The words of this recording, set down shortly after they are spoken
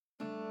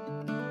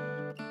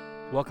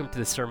Welcome to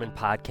the sermon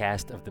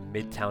podcast of the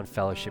Midtown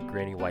Fellowship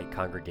Granny White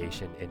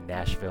Congregation in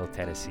Nashville,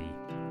 Tennessee.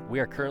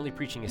 We are currently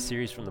preaching a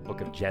series from the book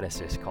of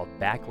Genesis called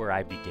Back Where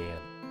I Began,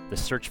 the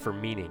search for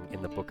meaning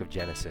in the book of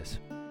Genesis.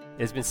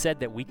 It has been said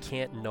that we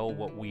can't know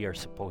what we are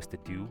supposed to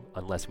do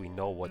unless we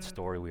know what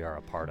story we are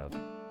a part of.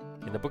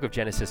 In the book of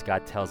Genesis,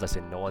 God tells us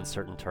in no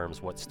uncertain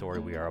terms what story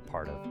we are a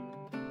part of.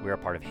 We are a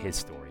part of His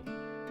story,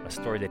 a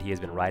story that He has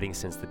been writing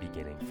since the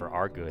beginning for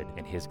our good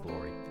and His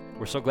glory.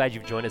 We're so glad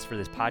you've joined us for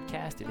this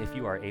podcast, and if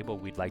you are able,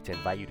 we'd like to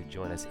invite you to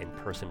join us in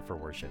person for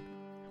worship.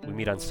 We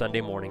meet on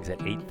Sunday mornings at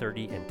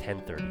 8:30 and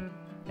 10:30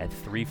 at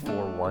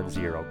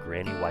 3410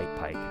 Granny White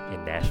Pike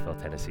in Nashville,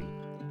 Tennessee.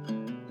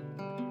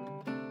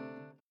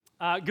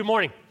 Good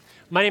morning.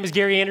 My name is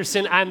Gary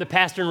Anderson. I'm the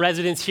pastor in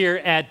residence here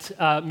at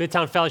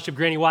Midtown Fellowship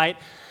Granny White.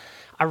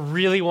 I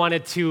really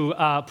wanted to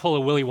pull a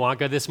Willy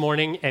Wonka this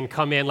morning and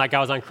come in like I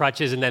was on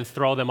crutches and then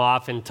throw them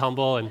off and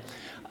tumble. And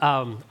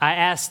I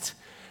asked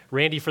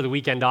Randy for the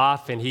weekend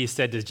off, and he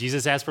said, "Does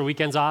Jesus ask for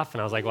weekends off?"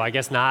 And I was like, "Well, I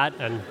guess not."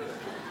 And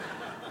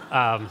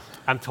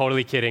I'm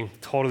totally kidding,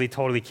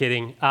 totally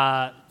kidding.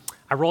 I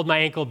rolled my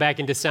ankle back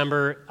in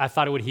December. I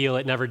thought it would heal.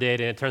 It never did,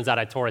 and it turns out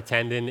I tore a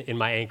tendon in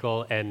my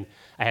ankle, and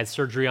I had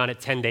surgery on it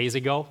 10 days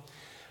ago.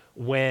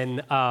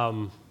 When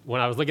I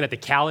was looking at the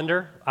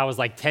calendar, I was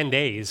like 10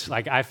 days.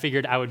 Like I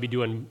figured I would be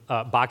doing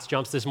box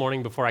jumps this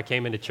morning before I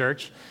came into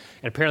church,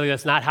 and apparently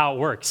that's not how it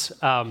works.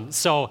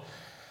 So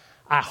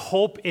I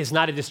hope it's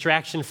not a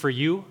distraction for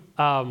you.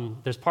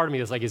 There's part of me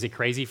that's like, is it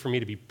crazy for me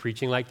to be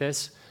preaching like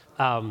this?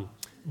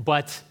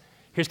 But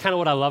here's kind of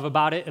what I love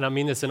about it, and I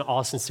mean this in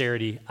all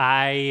sincerity.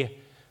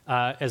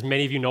 As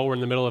many of you know, we're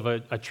in the middle of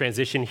a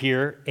transition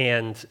here,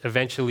 and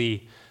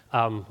eventually,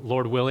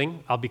 Lord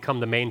willing, I'll become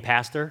the main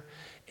pastor.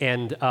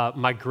 And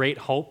my great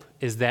hope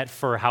is that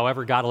for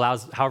however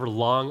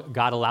long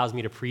God allows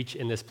me to preach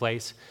in this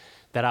place,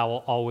 that I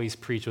will always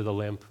preach with a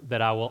limp,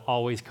 that I will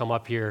always come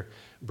up here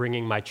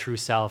bringing my true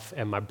self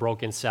and my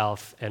broken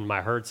self and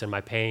my hurts and my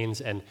pains.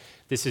 And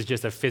this is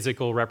just a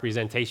physical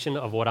representation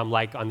of what I'm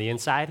like on the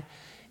inside.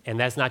 And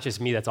that's not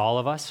just me, that's all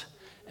of us.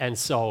 And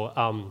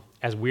so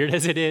as weird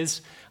as it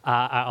is,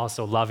 I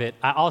also love it.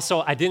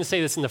 I didn't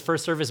say this in the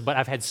first service, but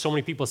I've had so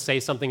many people say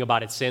something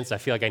about it since. I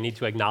feel like I need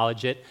to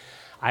acknowledge it.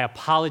 I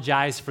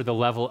apologize for the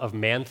level of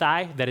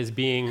man-thigh that is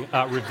being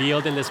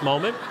revealed in this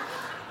moment.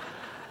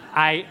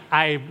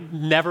 I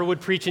never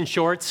would preach in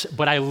shorts,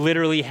 but I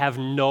literally have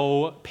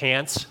no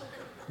pants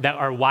that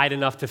are wide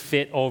enough to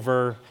fit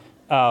over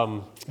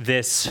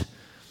this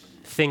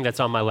thing that's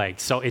on my leg.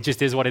 So it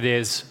just is what it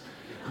is.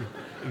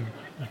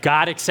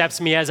 God accepts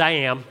me as I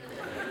am,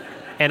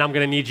 and I'm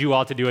going to need you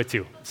all to do it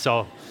too.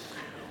 So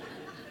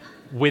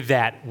with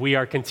that, we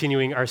are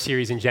continuing our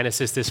series in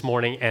Genesis this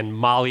morning, and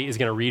Molly is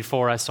going to read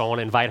for us, so I want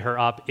to invite her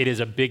up. It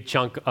is a big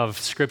chunk of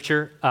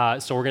scripture,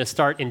 so we're going to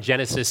start in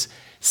Genesis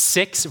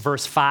 6,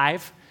 verse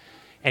 5,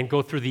 and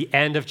go through the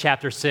end of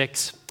chapter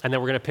 6, and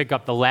then we're going to pick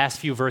up the last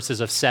few verses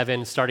of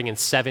 7, starting in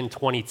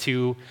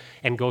 7:22,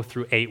 and go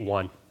through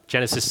 8:1.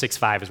 Genesis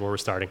 6:5 is where we're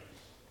starting.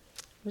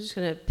 I'm just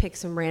going to pick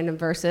some random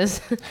verses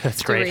That's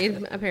to great.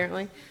 read,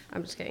 apparently.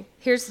 I'm just kidding.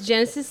 Here's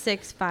Genesis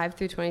 6, 5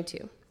 through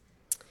 22.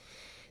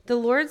 The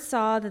Lord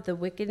saw that the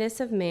wickedness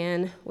of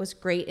man was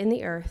great in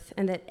the earth,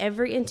 and that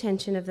every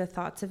intention of the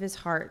thoughts of his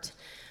heart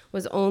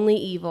was only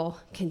evil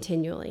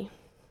continually.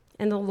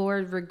 And the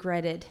Lord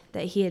regretted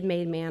that he had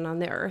made man on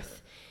the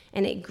earth,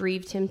 and it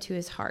grieved him to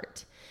his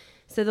heart.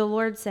 So the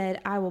Lord said,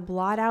 I will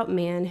blot out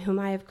man whom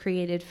I have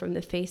created from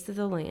the face of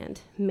the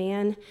land,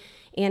 man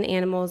and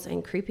animals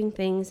and creeping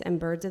things and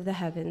birds of the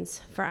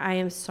heavens, for I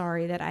am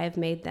sorry that I have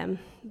made them.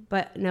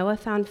 But Noah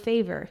found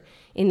favor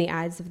in the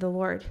eyes of the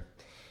Lord.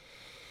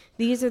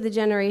 These are the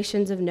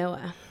generations of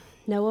Noah.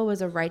 Noah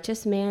was a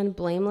righteous man,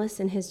 blameless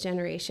in his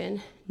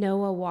generation.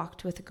 Noah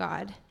walked with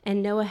God.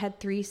 And Noah had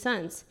 3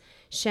 sons,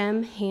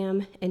 Shem,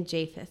 Ham, and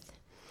Japheth.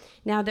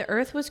 Now the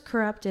earth was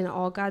corrupt in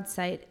all God's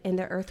sight, and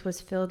the earth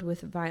was filled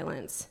with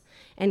violence.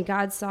 And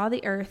God saw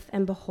the earth,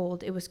 and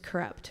behold, it was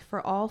corrupt,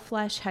 for all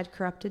flesh had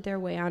corrupted their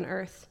way on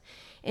earth.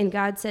 And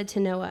God said to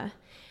Noah,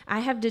 I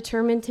have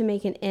determined to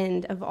make an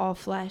end of all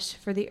flesh,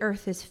 for the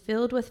earth is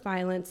filled with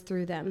violence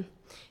through them.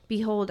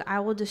 Behold, I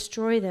will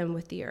destroy them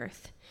with the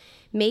earth.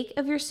 Make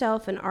of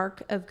yourself an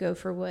ark of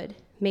gopher wood.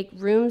 Make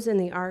rooms in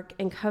the ark,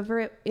 and cover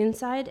it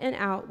inside and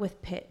out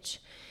with pitch.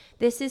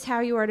 This is how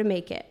you are to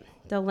make it.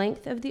 The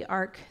length of the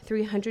ark,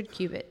 300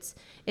 cubits,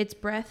 its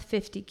breadth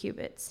 50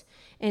 cubits,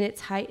 and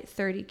its height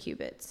 30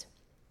 cubits.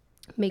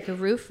 Make a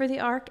roof for the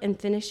ark and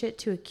finish it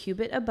to a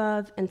cubit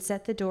above, and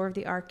set the door of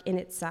the ark in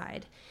its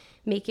side.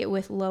 Make it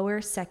with lower,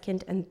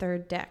 second, and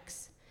third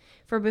decks.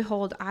 For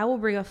behold, I will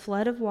bring a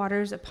flood of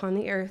waters upon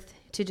the earth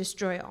to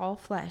destroy all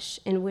flesh,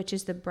 in which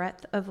is the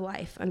breath of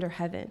life under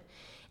heaven.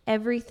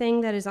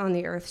 Everything that is on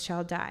the earth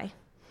shall die.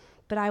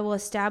 But I will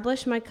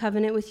establish my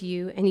covenant with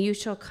you, and you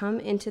shall come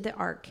into the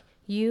ark,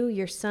 you,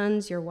 your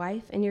sons, your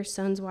wife, and your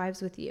sons'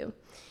 wives with you.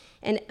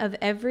 And of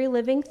every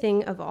living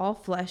thing of all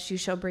flesh you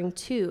shall bring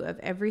 2 of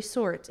every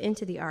sort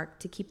into the ark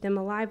to keep them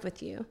alive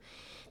with you.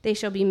 They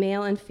shall be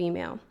male and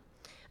female.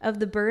 of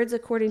the birds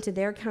according to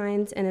their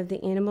kinds, and of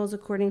the animals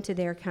according to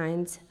their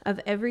kinds, of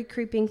every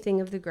creeping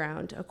thing of the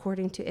ground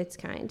according to its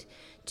kind.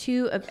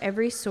 2 of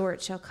every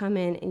sort shall come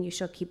in, and you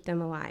shall keep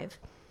them alive.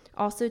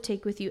 Also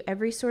take with you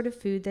every sort of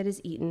food that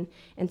is eaten,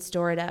 and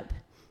store it up.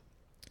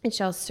 It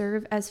shall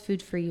serve as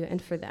food for you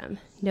and for them.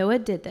 Noah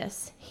did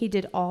this. He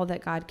did all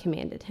that God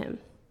commanded him.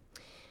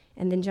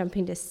 And then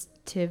jumping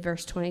to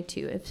verse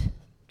 22 of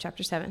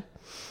chapter 7.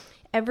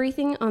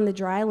 Everything on the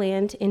dry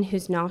land in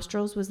whose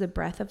nostrils was the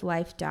breath of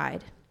life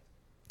died.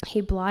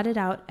 He blotted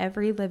out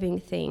every living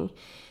thing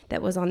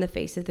that was on the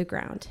face of the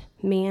ground,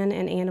 man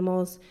and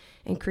animals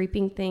and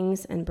creeping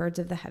things and birds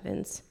of the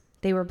heavens.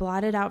 They were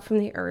blotted out from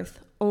the earth.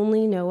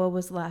 Only Noah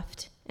was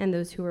left and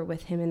those who were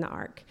with him in the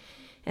ark.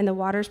 And the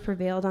waters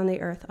prevailed on the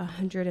earth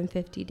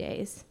 150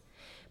 days.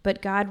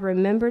 But God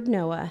remembered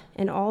Noah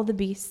and all the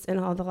beasts and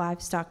all the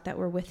livestock that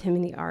were with him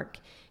in the ark.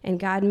 And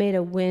God made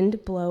a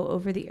wind blow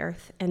over the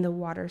earth, and the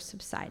waters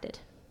subsided.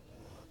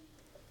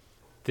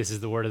 This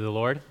is the word of the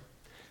Lord.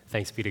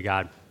 Thanks be to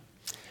God.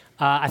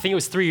 I think it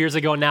was 3 years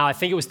ago now. I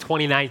think it was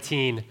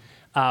 2019.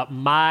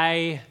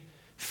 My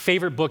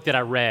favorite book that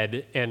I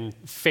read, and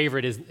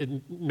favorite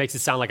it makes it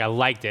sound like I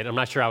liked it. I'm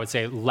not sure I would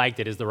say liked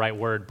it is the right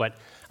word, but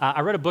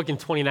I read a book in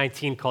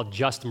 2019 called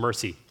Just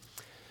Mercy.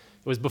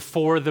 It was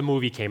before the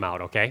movie came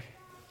out, okay?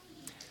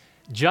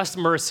 Just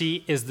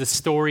Mercy is the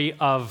story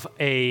of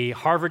a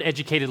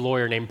Harvard-educated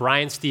lawyer named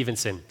Brian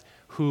Stevenson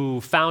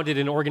who founded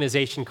an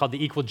organization called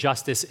the Equal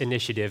Justice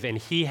Initiative, and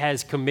he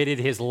has committed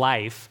his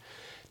life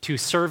to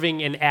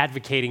serving and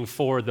advocating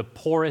for the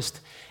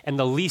poorest and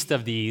the least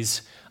of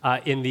these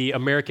in the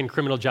American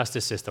criminal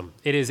justice system.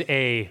 It is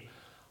a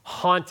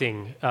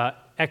haunting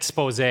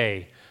expose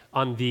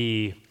on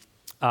the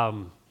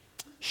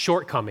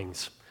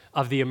shortcomings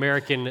of the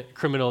American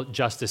criminal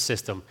justice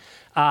system.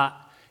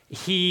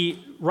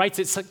 He writes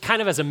it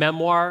kind of as a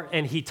memoir,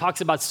 and he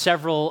talks about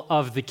several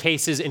of the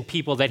cases and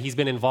people that he's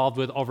been involved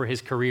with over his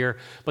career.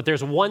 But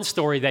there's one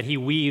story that he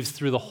weaves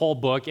through the whole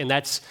book, and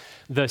that's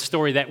the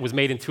story that was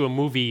made into a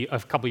movie a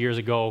couple years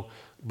ago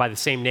by the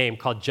same name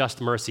called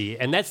Just Mercy.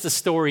 And that's the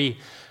story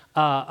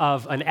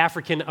of an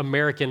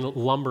African-American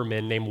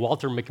lumberman named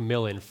Walter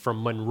McMillan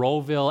from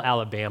Monroeville,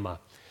 Alabama,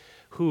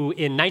 who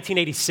in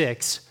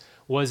 1986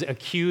 was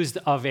accused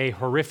of a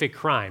horrific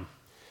crime.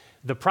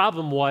 The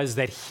problem was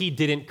that he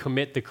didn't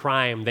commit the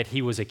crime that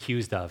he was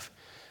accused of.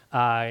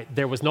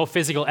 There was no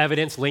physical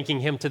evidence linking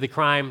him to the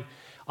crime.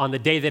 On the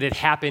day that it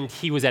happened,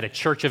 he was at a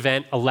church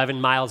event 11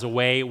 miles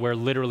away where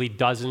literally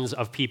dozens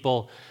of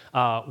people,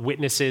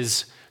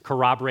 witnesses,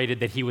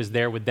 corroborated that he was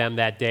there with them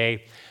that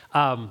day.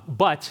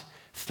 But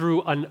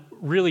through a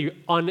really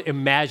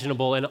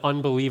unimaginable and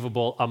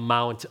unbelievable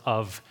amount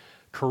of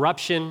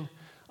corruption,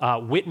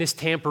 witness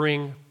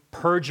tampering,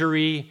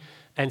 perjury,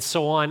 and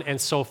so on and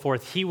so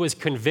forth, he was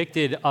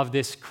convicted of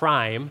this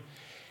crime.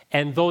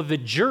 And though the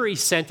jury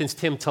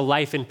sentenced him to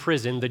life in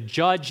prison, the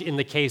judge in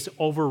the case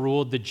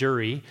overruled the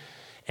jury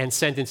and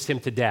sentenced him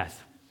to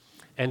death.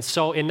 And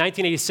so in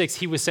 1986,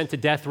 he was sent to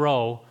death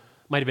row,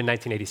 might have been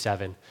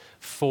 1987,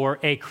 for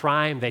a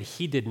crime that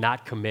he did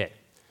not commit.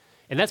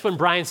 And that's when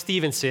Brian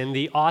Stevenson,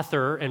 the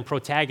author and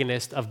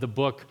protagonist of the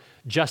book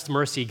Just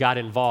Mercy, got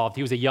involved.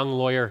 He was a young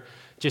lawyer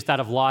just out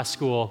of law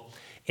school,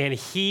 and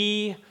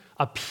he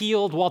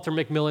appealed Walter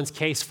McMillan's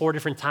case 4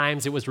 different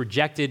times. It was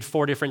rejected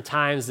 4 different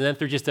times, and then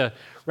through just a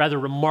rather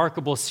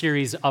remarkable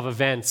series of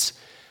events,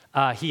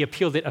 he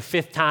appealed it a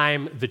 5th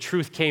time. The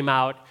truth came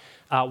out.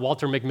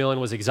 Walter McMillan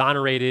was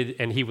exonerated,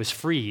 and he was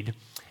freed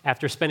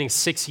after spending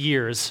 6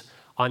 years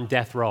on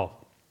death row.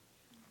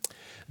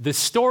 The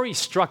story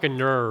struck a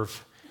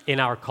nerve in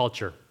our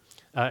culture.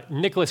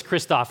 Nicholas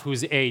Kristof,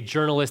 who's a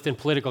journalist and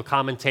political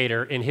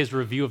commentator, in his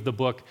review of the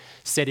book,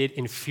 said it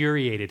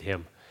infuriated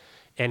him.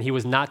 And he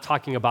was not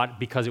talking about it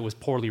because it was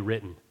poorly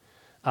written.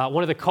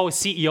 One of the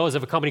co-CEOs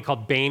of a company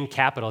called Bain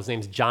Capital, his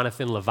name's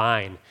Jonathan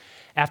Levine,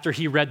 after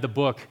he read the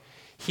book,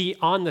 he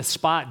on the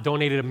spot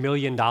donated $1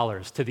 million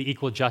to the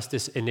Equal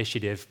Justice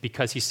Initiative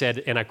because he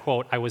said, and I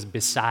quote, "I was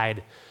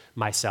beside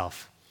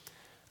myself."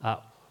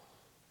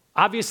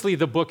 Obviously,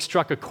 the book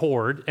struck a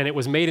chord, and it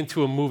was made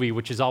into a movie,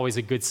 which is always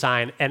a good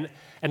sign. And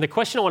the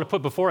question I want to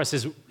put before us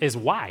is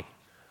why?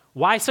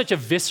 Why such a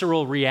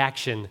visceral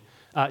reaction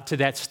to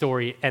that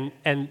story?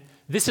 And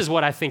this is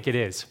what I think it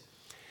is.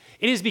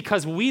 It is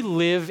because we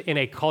live in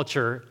a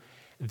culture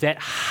that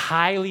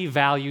highly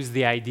values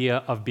the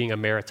idea of being a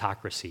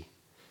meritocracy.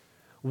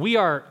 We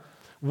are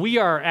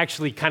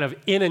actually kind of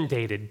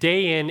inundated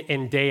day in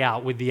and day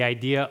out with the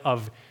idea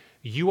of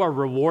you are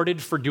rewarded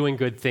for doing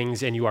good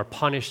things and you are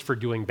punished for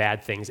doing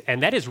bad things.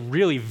 And that is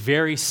really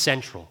very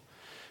central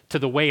to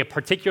the way a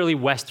particularly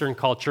Western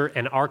culture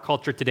and our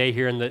culture today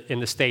here in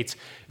the States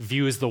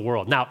views the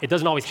world. Now, it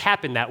doesn't always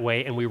happen that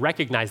way, and we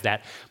recognize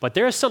that, but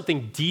there is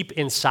something deep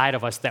inside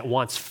of us that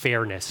wants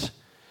fairness.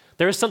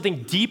 There is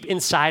something deep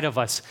inside of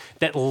us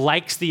that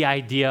likes the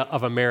idea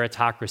of a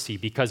meritocracy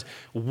because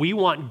we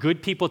want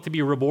good people to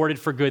be rewarded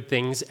for good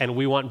things, and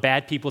we want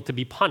bad people to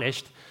be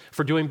punished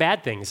for doing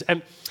bad things.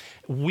 And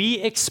we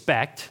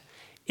expect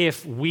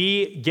if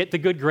we get the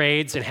good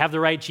grades and have the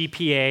right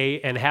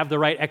GPA and have the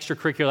right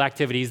extracurricular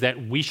activities,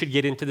 that we should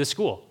get into the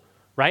school,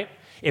 right?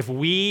 If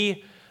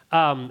we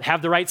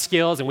have the right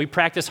skills and we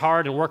practice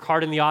hard and work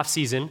hard in the off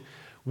season,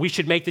 we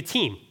should make the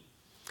team.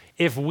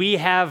 If we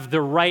have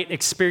the right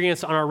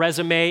experience on our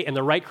resume and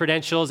the right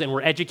credentials and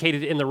we're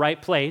educated in the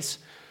right place,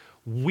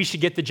 we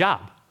should get the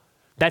job.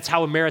 That's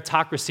how a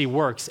meritocracy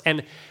works.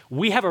 And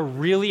we have a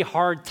really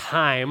hard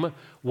time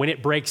when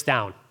it breaks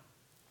down.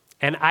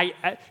 And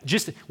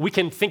we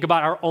can think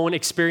about our own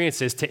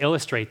experiences to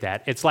illustrate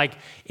that. It's like,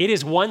 it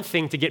is one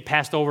thing to get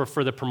passed over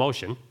for the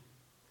promotion.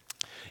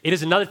 It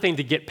is another thing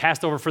to get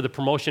passed over for the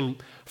promotion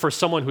for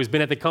someone who's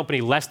been at the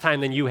company less time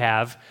than you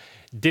have,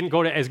 didn't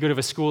go to as good of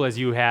a school as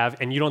you have,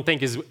 and you don't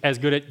think is as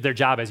good at their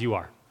job as you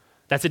are.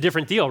 That's a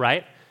different deal,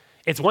 right?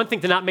 It's one thing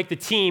to not make the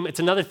team. It's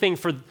another thing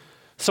for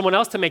someone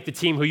else to make the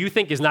team who you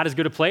think is not as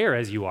good a player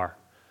as you are.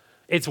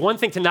 It's one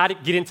thing to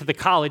not get into the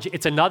college.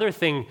 It's another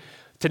thing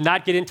to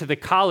not get into the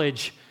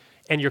college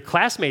and your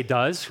classmate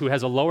does, who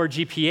has a lower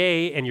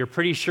GPA and you're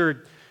pretty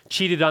sure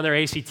cheated on their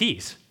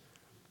ACTs.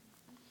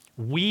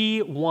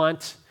 We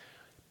want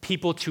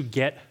people to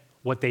get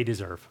what they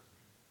deserve.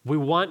 We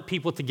want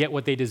people to get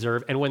what they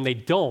deserve, and when they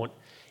don't,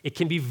 it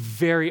can be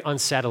very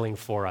unsettling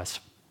for us.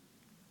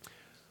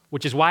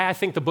 Which is why I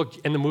think the book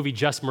and the movie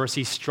Just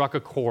Mercy struck a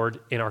chord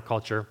in our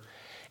culture,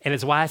 and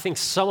it's why I think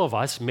some of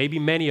us, maybe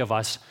many of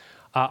us,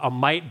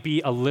 might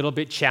be a little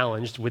bit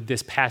challenged with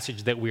this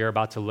passage that we are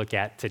about to look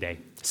at today.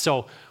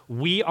 So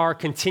we are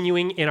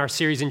continuing in our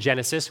series in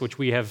Genesis, which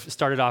we have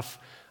started off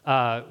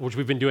which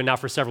we've been doing now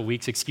for several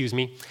weeks,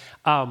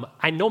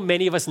 I know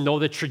many of us know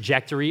the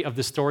trajectory of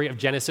the story of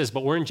Genesis,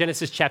 but we're in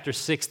Genesis chapter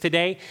 6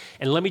 today,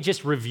 and let me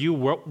just review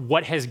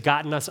what has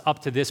gotten us up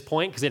to this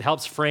point, because it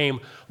helps frame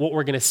what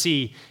we're going to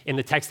see in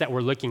the text that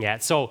we're looking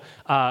at. So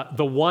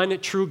the one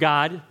true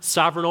God,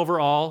 sovereign over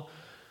all,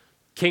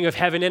 King of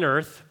heaven and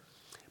earth,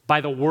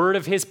 by the word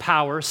of his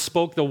power,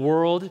 spoke the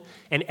world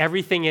and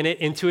everything in it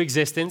into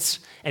existence,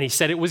 and he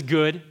said it was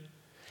good.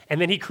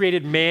 And then he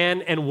created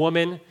man and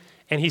woman,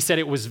 and he said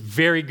it was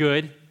very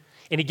good.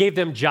 And he gave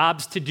them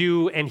jobs to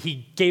do, and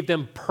he gave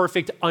them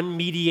perfect,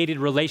 unmediated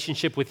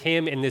relationship with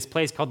him in this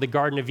place called the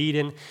Garden of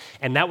Eden,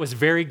 and that was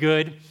very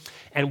good.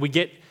 And we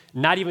get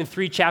not even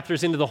 3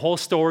 chapters into the whole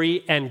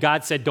story, and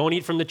God said, don't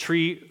eat from the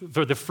tree,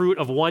 for the fruit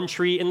of one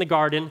tree in the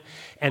garden,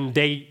 and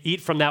they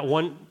eat from that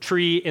one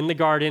tree in the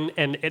garden,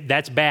 and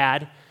that's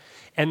bad.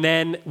 And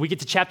then we get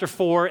to chapter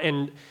 4,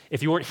 and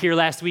if you weren't here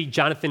last week,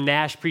 Jonathan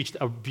Nash preached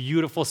a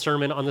beautiful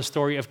sermon on the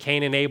story of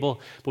Cain and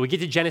Abel. But we get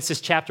to Genesis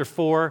chapter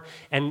 4,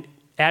 and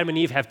Adam and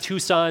Eve have 2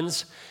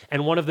 sons,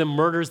 and one of them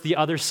murders the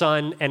other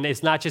son, and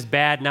it's not just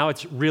bad, now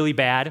it's really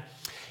bad.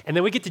 And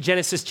then we get to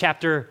Genesis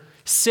chapter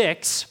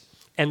 6,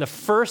 and the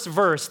first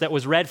verse that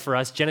was read for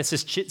us,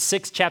 Genesis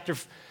 6,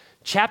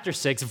 chapter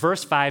 6,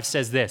 verse 5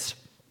 says this.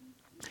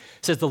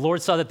 It says, the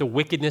Lord saw that the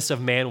wickedness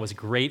of man was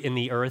great in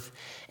the earth,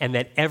 and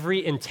that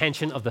every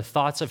intention of the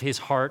thoughts of his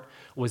heart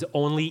was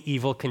only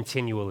evil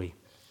continually.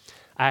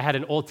 I had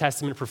an Old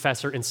Testament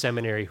professor in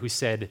seminary who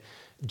said,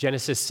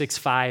 Genesis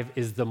 6:5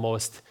 is the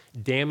most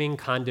damning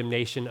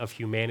condemnation of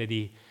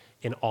humanity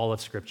in all of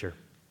Scripture.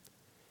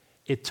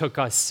 It took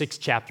us 6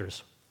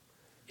 chapters.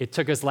 It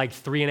took us like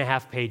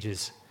 3.5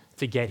 pages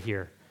to get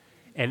here,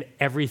 and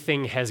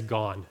everything has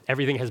gone.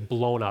 Everything has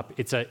blown up.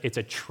 It's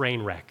a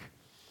train wreck.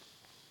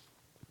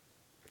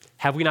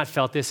 Have we not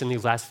felt this in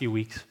these last few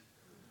weeks?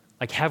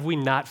 Like, have we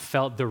not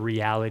felt the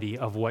reality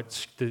of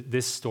what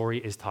this story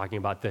is talking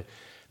about,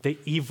 the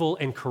evil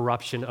and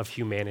corruption of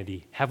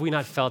humanity? Have we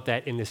not felt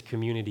that in this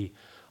community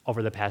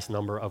over the past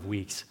number of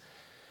weeks?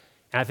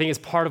 And I think it's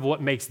part of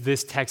what makes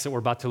this text that we're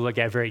about to look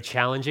at very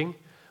challenging,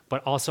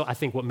 but also I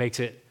think what makes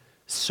it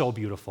so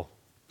beautiful.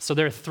 So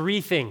there are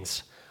 3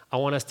 things I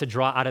want us to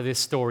draw out of this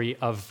story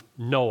of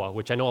Noah,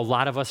 which I know a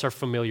lot of us are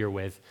familiar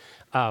with.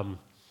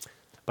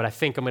 But I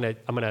think I'm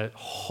gonna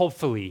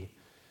hopefully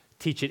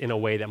teach it in a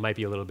way that might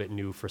be a little bit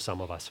new for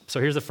some of us. So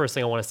here's the first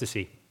thing I want us to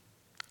see.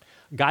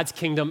 God's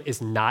kingdom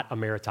is not a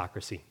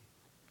meritocracy.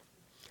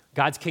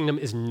 God's kingdom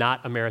is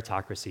not a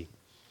meritocracy.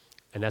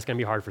 And that's gonna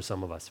be hard for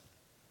some of us.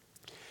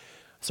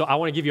 So I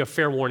wanna give you a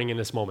fair warning in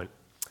this moment.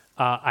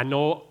 I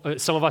know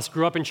some of us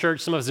grew up in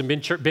church, some of us have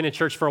been in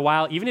church for a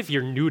while. Even if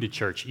you're new to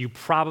church, you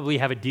probably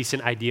have a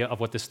decent idea of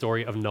what the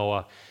story of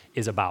Noah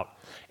is about.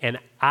 And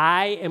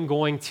I am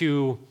going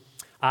to,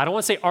 I don't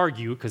want to say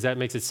argue, because that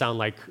makes it sound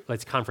like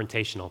it's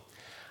confrontational.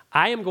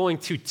 I am going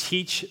to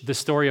teach the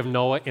story of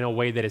Noah in a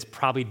way that is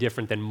probably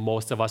different than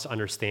most of us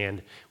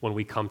understand when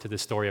we come to the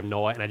story of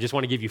Noah, and I just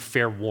want to give you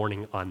fair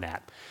warning on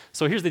that.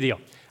 So here's the deal.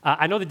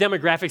 I know the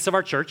demographics of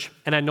our church,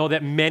 and I know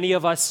that many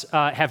of us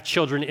have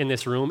children in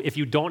this room. If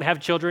you don't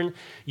have children,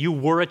 you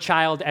were a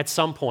child at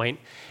some point,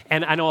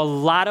 and I know a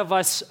lot of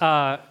us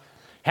either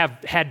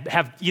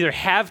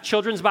have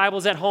children's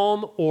Bibles at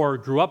home or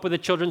grew up with a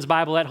children's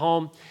Bible at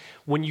home.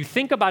 When you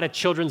think about a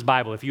children's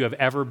Bible, if you have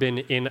ever been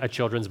in a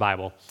children's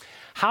Bible,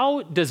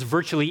 how does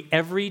virtually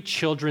every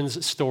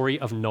children's story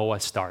of Noah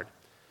start?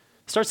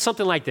 It starts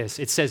something like this.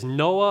 It says,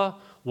 Noah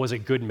was a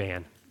good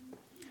man.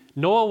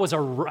 Noah was a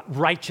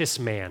righteous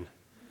man.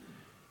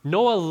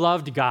 Noah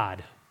loved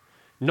God.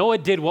 Noah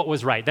did what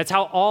was right. That's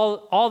how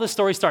all the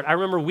stories start. I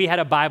remember we had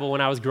a Bible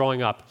when I was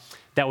growing up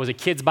that was a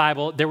kid's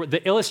Bible.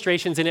 The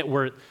illustrations in it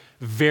were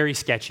very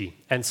sketchy.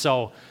 And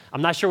so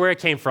I'm not sure where it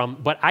came from,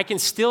 but I can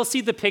still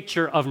see the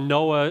picture of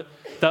Noah,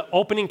 the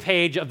opening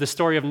page of the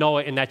story of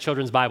Noah in that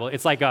children's Bible.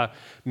 It's like a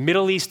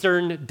Middle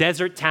Eastern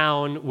desert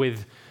town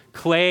with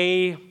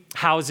clay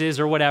houses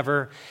or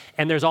whatever,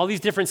 and there's all these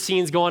different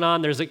scenes going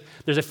on. There's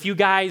a few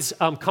guys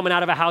coming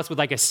out of a house with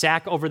like a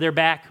sack over their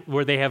back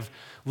where they have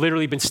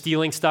literally been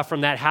stealing stuff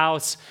from that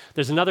house.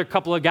 There's another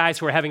couple of guys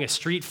who are having a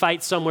street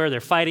fight somewhere.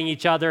 They're fighting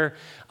each other.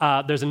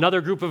 There's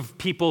another group of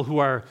people who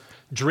are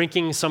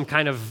drinking some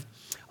kind of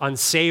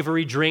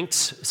unsavory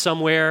drinks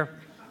somewhere.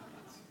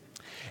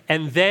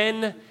 And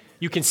then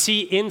you can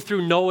see in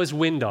through Noah's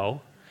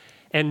window,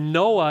 and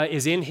Noah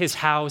is in his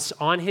house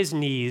on his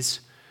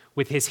knees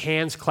with his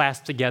hands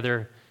clasped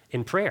together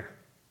in prayer.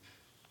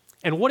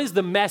 And what is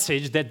the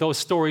message that those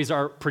stories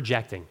are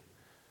projecting?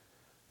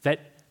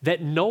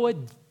 That Noah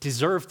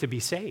deserved to be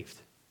saved.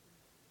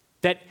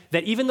 That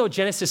even though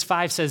Genesis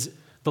 5 says,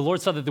 the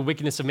Lord saw that the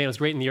wickedness of man was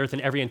great in the earth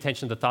and every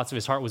intention of the thoughts of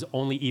his heart was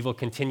only evil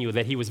continually,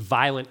 that he was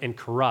violent and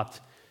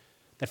corrupt,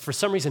 that for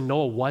some reason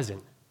Noah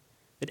wasn't.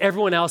 That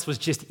everyone else was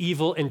just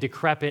evil and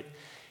decrepit,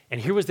 and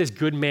here was this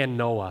good man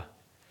Noah.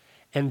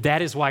 And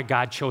that is why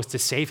God chose to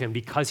save him,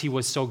 because he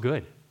was so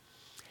good.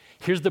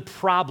 Here's the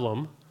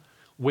problem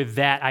with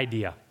that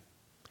idea.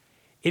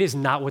 It is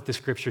not what the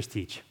scriptures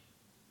teach.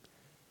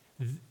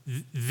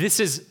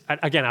 This is,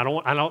 again,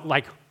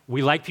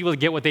 we like people to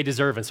get what they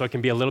deserve, and so it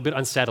can be a little bit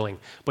unsettling.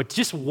 But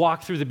just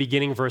walk through the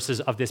beginning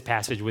verses of this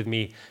passage with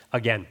me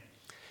again.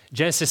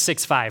 Genesis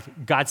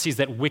 6:5, God sees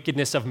that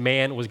wickedness of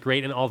man was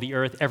great in all the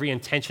earth. Every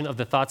intention of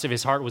the thoughts of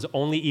his heart was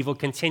only evil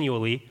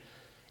continually,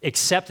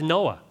 except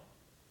Noah.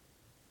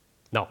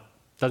 No, it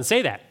doesn't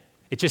say that.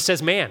 It just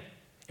says man.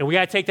 And we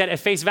got to take that at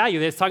face value,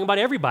 that it's talking about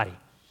everybody.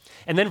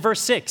 And then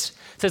verse 6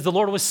 says, the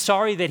Lord was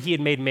sorry that he had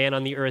made man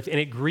on the earth, and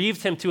it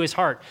grieved him to his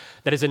heart.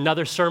 That is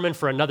another sermon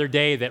for another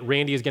day that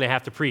Randy is going to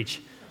have to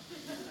preach.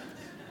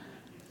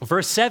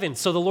 Verse 7,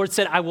 so the Lord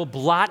said, I will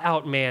blot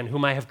out man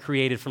whom I have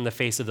created from the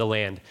face of the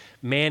land,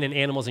 man and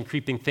animals and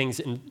creeping things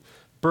and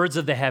birds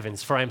of the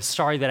heavens, for I am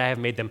sorry that I have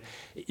made them.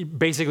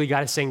 Basically,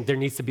 God is saying there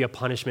needs to be a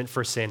punishment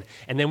for sin.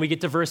 And then we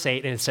get to verse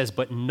 8, and it says,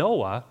 but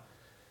Noah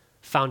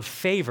found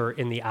favor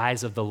in the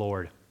eyes of the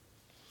Lord.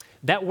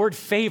 That word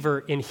favor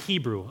in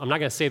Hebrew, I'm not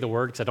going to say the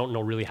word because I don't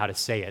know really how to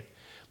say it,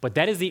 but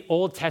that is the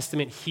Old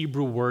Testament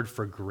Hebrew word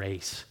for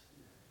grace.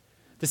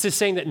 This is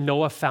saying that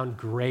Noah found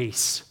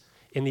grace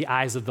in the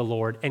eyes of the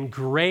Lord. And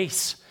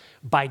grace,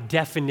 by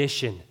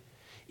definition,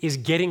 is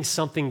getting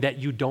something that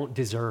you don't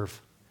deserve.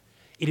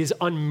 It is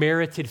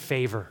unmerited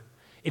favor.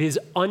 It is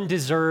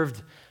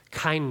undeserved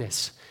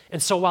kindness.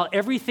 And so while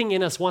everything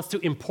in us wants to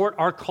import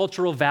our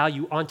cultural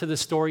value onto the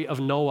story of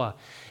Noah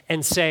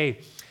and say,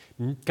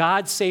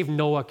 God saved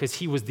Noah because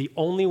he was the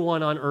only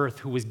one on earth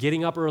who was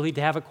getting up early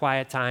to have a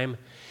quiet time.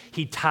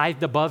 He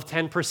tithed above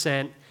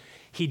 10%.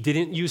 He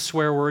didn't use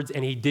swear words,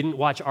 and he didn't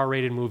watch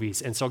R-rated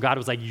movies. And so God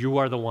was like, you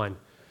are the one.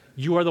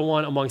 You are the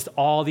one amongst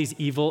all these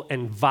evil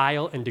and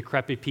vile and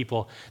decrepit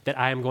people that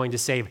I am going to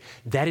save.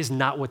 That is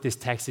not what this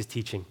text is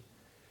teaching.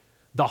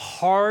 The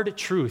hard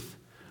truth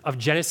of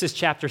Genesis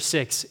chapter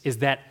 6 is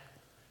that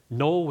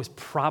Noah was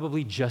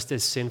probably just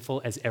as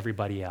sinful as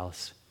everybody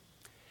else.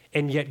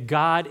 And yet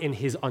God, in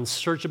his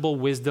unsearchable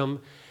wisdom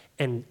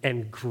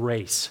and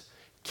grace,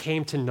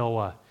 came to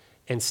Noah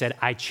and said,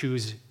 I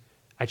choose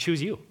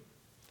you.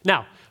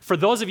 Now, for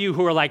those of you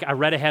who are like, I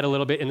read ahead a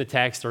little bit in the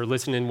text or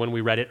listening when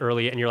we read it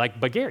early, and you're like,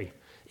 but Gary,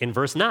 in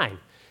verse 9,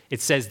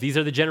 it says, these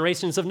are the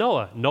generations of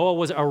Noah. Noah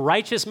was a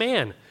righteous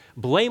man,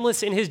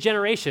 blameless in his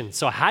generation.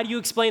 So how do you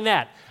explain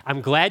that? I'm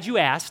glad you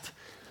asked.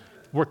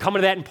 We're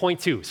coming to that in point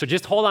 2. So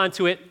just hold on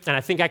to it, and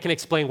I think I can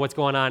explain what's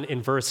going on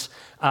in verse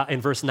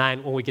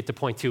 9 when we get to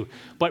point 2.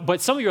 But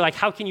some of you are like,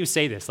 how can you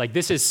say this? Like,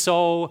 this is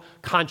so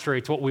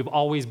contrary to what we've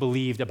always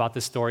believed about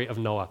the story of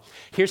Noah.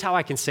 Here's how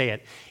I can say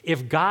it.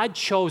 If God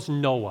chose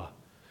Noah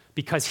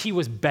because he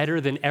was better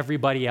than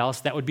everybody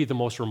else, that would be the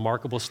most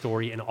remarkable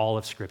story in all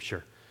of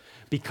Scripture.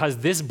 Because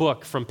this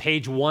book, from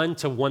page 1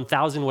 to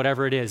 1,000,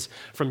 whatever it is,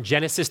 from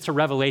Genesis to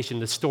Revelation,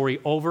 the story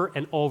over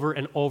and over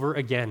and over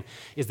again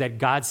is that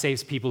God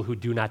saves people who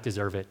do not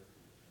deserve it.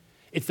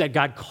 It's that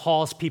God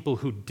calls people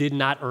who did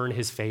not earn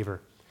his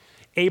favor.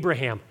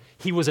 Abraham,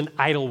 he was an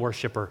idol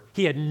worshiper.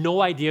 He had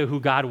no idea who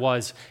God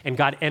was, and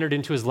God entered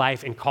into his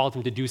life and called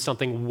him to do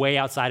something way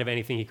outside of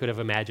anything he could have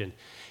imagined.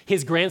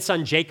 His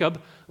grandson,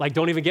 Jacob, like,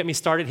 don't even get me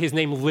started, his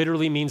name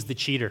literally means the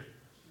cheater.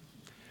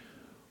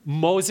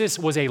 Moses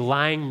was a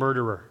lying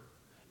murderer,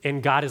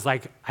 and God is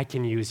like, I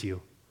can use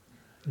you.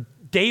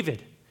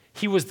 David,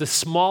 he was the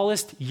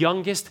smallest,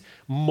 youngest,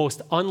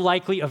 most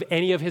unlikely of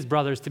any of his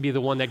brothers to be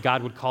the one that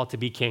God would call to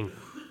be king.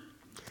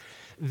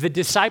 The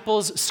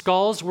disciples'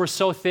 skulls were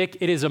so thick,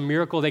 it is a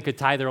miracle they could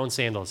tie their own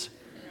sandals.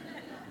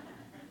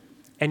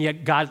 And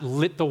yet God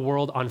lit the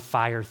world on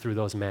fire through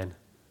those men.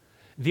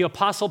 The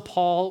Apostle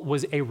Paul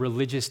was a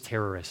religious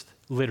terrorist.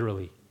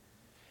 literally.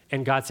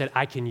 And God said,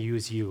 I can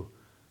use you.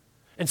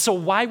 And so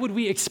why would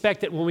we expect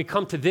that when we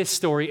come to this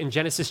story in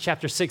Genesis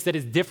chapter 6 that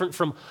is different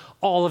from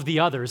all of the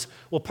others?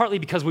 Well, partly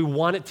because we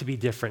want it to be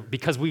different,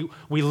 because we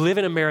live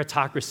in a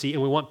meritocracy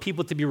and we want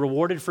people to be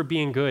rewarded for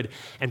being good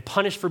and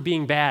punished for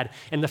being bad.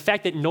 And the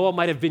fact that Noah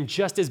might have been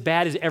just as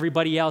bad as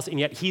everybody else and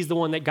yet he's the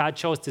one that God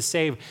chose to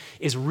save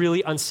is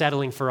really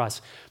unsettling for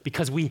us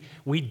because we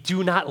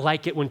do not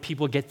like it when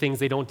people get things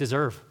they don't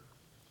deserve.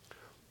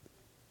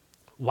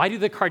 Why do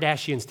the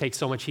Kardashians take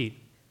so much heat?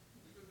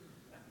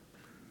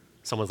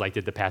 Someone's like,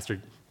 did the pastor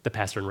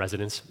in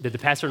residence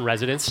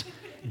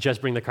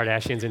just bring the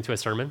Kardashians into a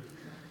sermon?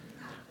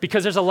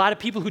 Because there's a lot of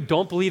people who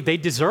don't believe they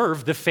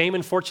deserve the fame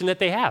and fortune that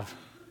they have.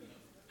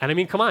 And I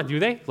mean, come on,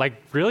 do they?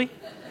 Like, really?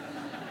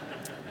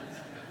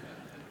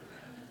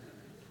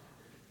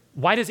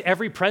 Why does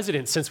every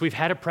president, since we've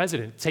had a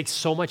president, take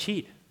so much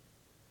heat?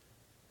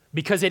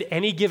 Because at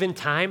any given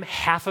time,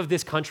 half of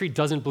this country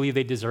doesn't believe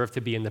they deserve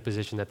to be in the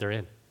position that they're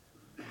in.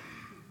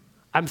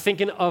 I'm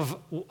thinking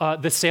of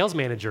the sales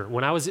manager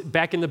when I was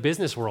back in the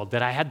business world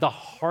that I had the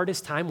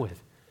hardest time with.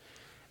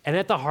 And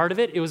at the heart of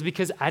it, it was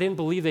because I didn't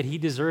believe that he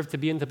deserved to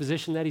be in the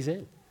position that he's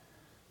in.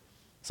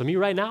 Some of you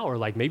right now are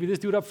like, maybe this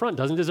dude up front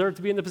doesn't deserve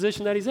to be in the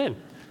position that he's in.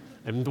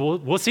 And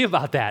we'll see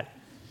about that.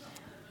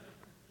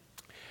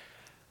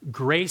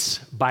 Grace,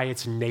 by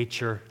its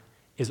nature,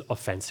 is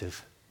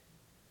offensive.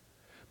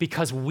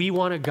 Because we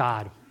want a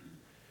God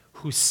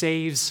who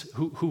saves,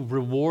 who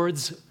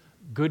rewards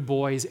good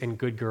boys and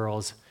good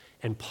girls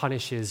and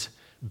punishes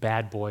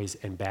bad boys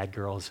and bad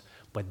girls,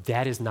 but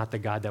that is not the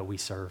God that we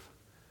serve.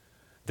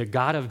 The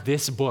God of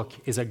this book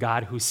is a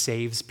God who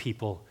saves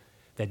people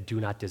that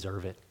do not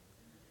deserve it.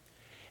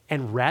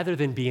 And rather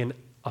than being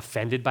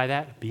offended by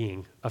that,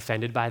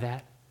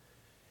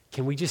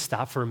 can we just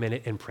stop for a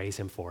minute and praise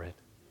him for it?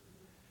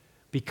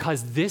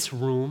 Because this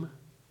room,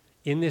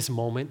 in this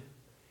moment,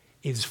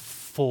 is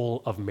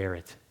full of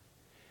merit.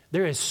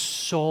 There is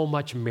so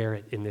much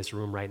merit in this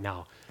room right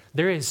now.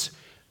 There is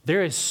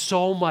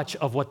so much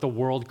of what the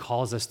world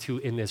calls us to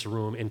in this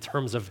room in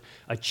terms of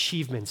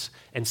achievements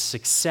and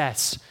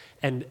success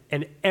and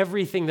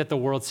everything that the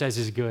world says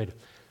is good.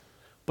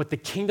 But the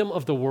kingdom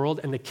of the world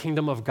and the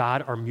kingdom of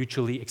God are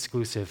mutually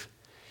exclusive.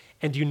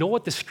 And do you know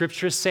what the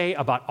scriptures say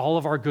about all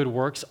of our good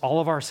works, all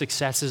of our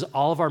successes,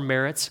 all of our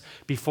merits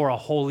before a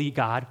holy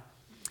God?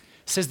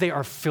 It says they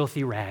are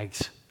filthy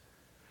rags.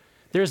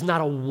 There's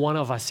not a one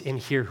of us in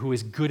here who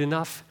is good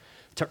enough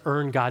to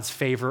earn God's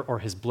favor or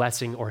his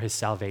blessing or his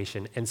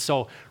salvation. And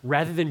so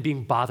rather than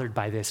being bothered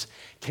by this,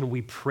 can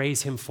we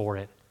praise him for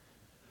it?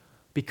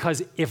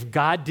 Because if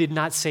God did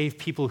not save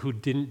people who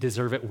didn't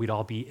deserve it, we'd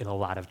all be in a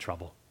lot of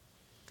trouble.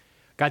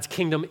 God's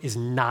kingdom is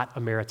not a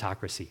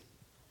meritocracy.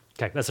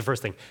 Okay, that's the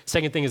first thing.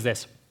 Second thing is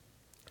this.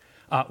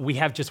 We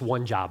have just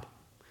one job.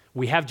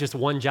 We have just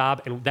one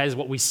job, and that is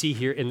what we see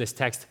here in this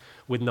text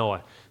with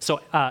Noah. So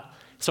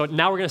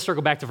now we're going to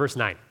circle back to verse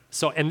 9.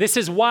 And this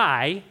is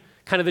why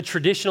kind of the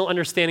traditional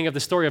understanding of the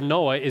story of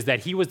Noah is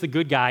that he was the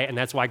good guy, and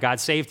that's why God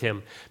saved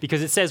him.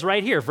 Because it says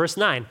right here, verse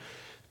 9,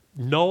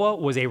 Noah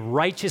was a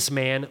righteous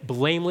man,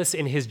 blameless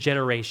in his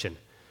generation.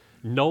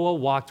 Noah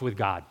walked with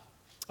God.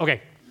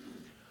 Okay,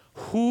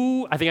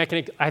 I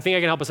think I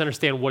can help us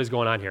understand what is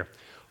going on here.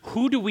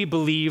 Who do we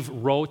believe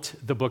wrote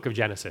the book of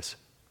Genesis?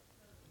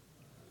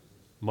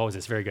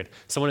 Moses, very good.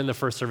 Someone in the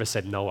first service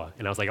said Noah,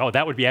 and I was like, oh,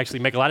 that would actually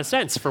make a lot of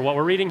sense for what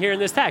we're reading here in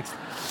this text.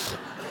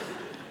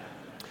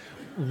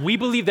 We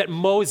believe that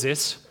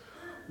Moses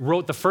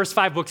wrote the first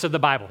 5 books of the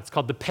Bible. It's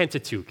called the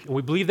Pentateuch. And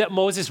we believe that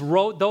Moses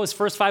wrote those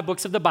first 5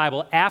 books of the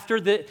Bible after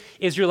the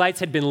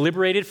Israelites had been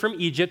liberated from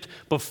Egypt,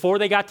 before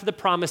they got to the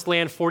promised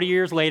land 40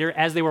 years later,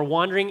 as they were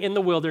wandering in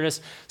the wilderness.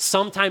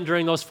 Sometime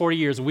during those 40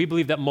 years, we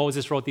believe that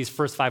Moses wrote these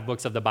first 5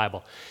 books of the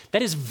Bible.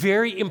 That is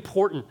very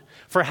important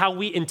for how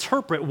we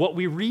interpret what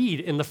we read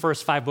in the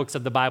first 5 books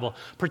of the Bible,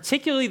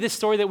 particularly this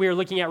story that we are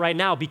looking at right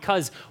now,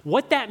 because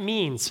what that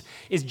means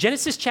is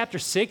Genesis chapter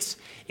 6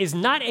 is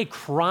not a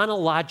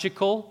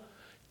chronological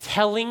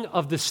telling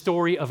of the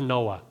story of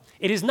Noah.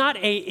 It is not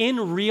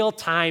in real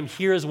time,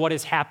 here is what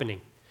is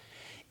happening.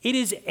 It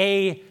is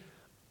a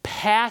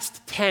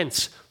past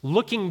tense,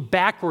 looking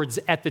backwards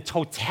at the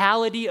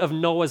totality of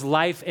Noah's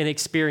life and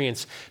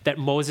experience that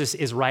Moses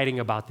is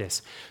writing about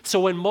this. So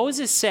when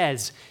Moses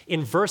says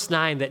in verse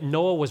 9 that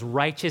Noah was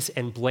righteous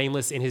and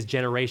blameless in his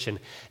generation,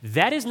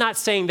 that is not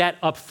saying that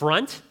up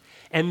front,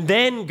 and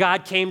then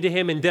God came to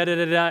him and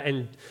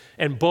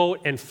and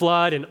boat and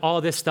flood and all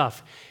this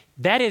stuff.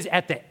 That is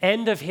at the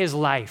end of his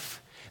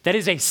life. That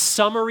is a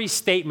summary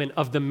statement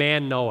of the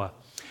man Noah.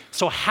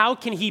 So how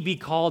can he be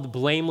called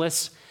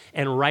blameless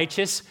and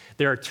righteous?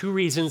 There are 2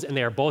 reasons, and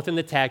they are both in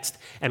the text,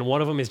 and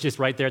one of them is just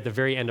right there at the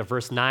very end of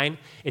verse 9.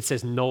 It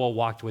says Noah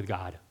walked with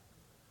God.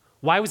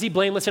 Why was he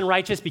blameless and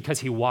righteous?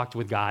 Because he walked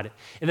with God.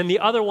 And then the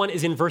other one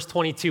is in verse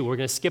 22. We're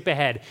going to skip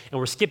ahead, and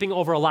we're skipping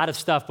over a lot of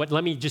stuff, but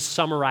let me just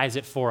summarize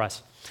it for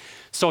us.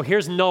 So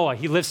here's Noah.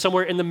 He lives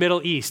somewhere in the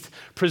Middle East.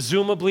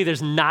 Presumably,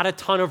 there's not a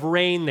ton of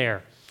rain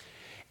there.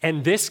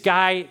 And this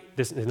guy,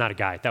 this is not a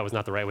guy, that was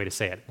not the right way to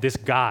say it. This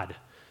God,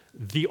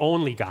 the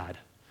only God,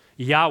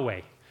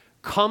 Yahweh,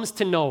 comes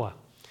to Noah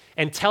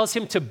and tells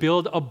him to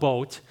build a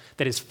boat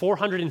that is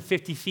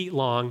 450 feet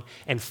long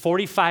and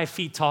 45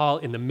 feet tall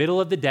in the middle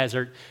of the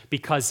desert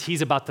because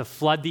he's about to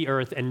flood the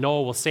earth and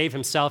Noah will save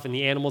himself and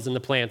the animals and the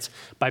plants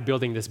by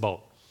building this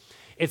boat.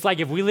 It's like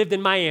if we lived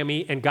in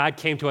Miami and God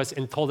came to us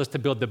and told us to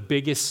build the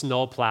biggest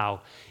snow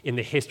plow in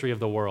the history of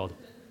the world.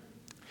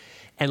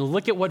 And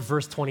look at what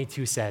verse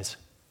 22 says.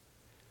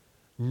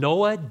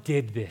 Noah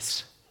did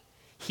this.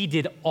 He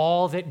did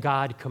all that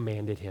God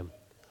commanded him.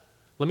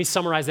 Let me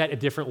summarize that a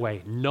different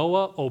way.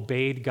 Noah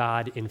obeyed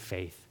God in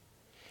faith.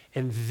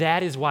 And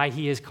that is why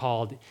he is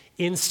called,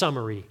 in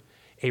summary,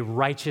 a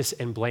righteous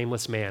and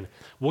blameless man.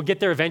 We'll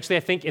get there eventually, I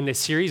think, in this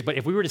series, but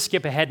if we were to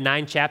skip ahead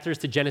 9 chapters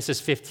to Genesis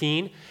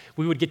 15,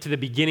 we would get to the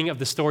beginning of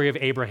the story of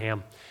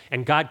Abraham.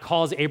 And God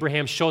calls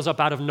Abraham, shows up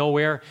out of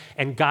nowhere,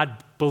 and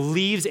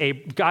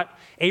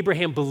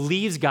Abraham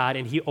believes God,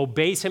 and he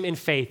obeys him in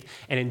faith.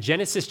 And in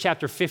Genesis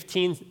chapter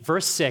 15,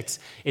 verse 6,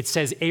 it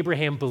says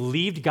Abraham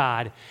believed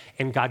God,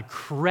 and God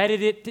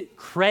credited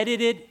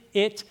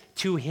it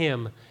to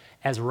him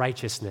as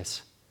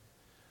righteousness.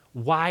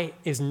 Why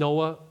is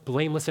Noah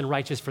blameless and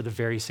righteous? For the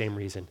very same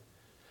reason.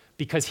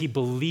 Because he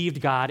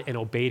believed God and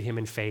obeyed him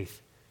in faith.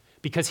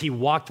 Because he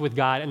walked with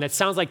God. And that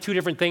sounds like 2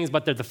 different things,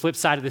 but they're the flip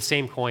side of the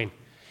same coin.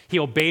 He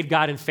obeyed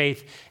God in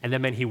faith, and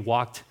that meant he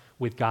walked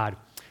with God.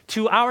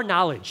 To our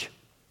knowledge,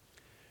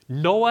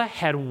 Noah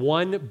had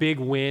one big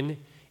win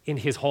in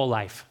his whole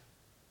life.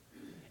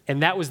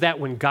 And that was that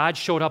when God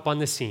showed up on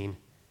the scene,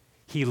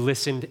 he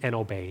listened and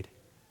obeyed.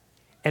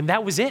 And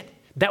that was it.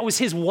 That was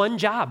his one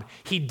job.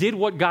 He did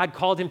what God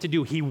called him to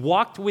do. He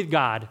walked with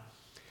God,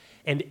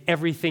 and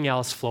everything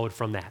else flowed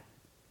from that.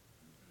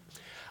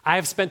 I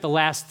have spent the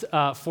last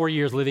 4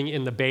 years living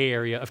in the Bay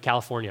Area of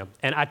California,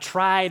 and I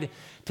tried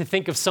to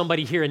think of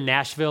somebody here in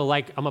Nashville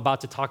like I'm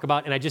about to talk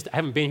about, and I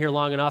haven't been here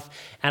long enough,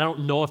 and I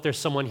don't know if there's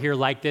someone here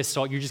like this,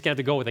 so you're just going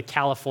to have to go with a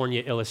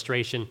California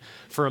illustration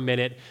for a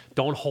minute.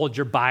 Don't hold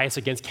your bias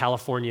against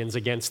Californians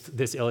against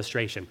this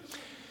illustration.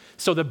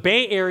 So the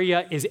Bay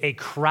Area is a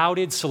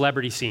crowded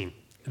celebrity scene.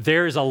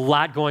 There's a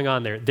lot going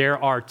on there.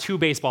 There are 2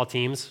 baseball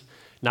teams,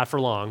 not for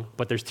long,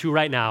 but there's 2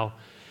 right now.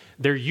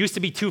 There used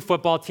to be 2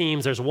 football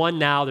teams. There's 1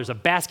 now. There's a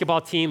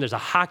basketball team. There's a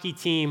hockey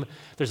team.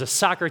 There's a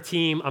soccer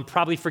team. I'm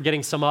probably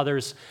forgetting some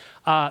others.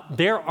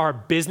 There are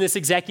business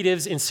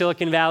executives in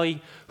Silicon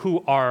Valley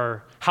who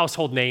are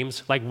household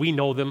names. Like, we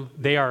know them.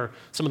 They are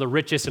some of the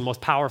richest and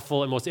most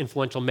powerful and most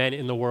influential men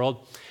in the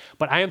world.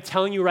 But I am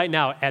telling you right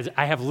now, as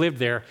I have lived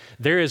there,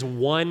 there is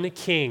one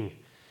king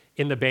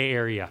in the Bay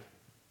Area.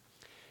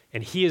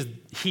 And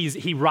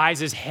he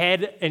rises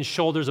head and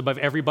shoulders above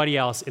everybody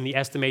else in the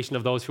estimation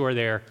of those who are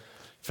there.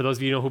 For those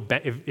of you who know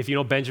if you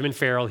know Benjamin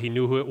Farrell, he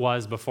knew who it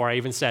was before I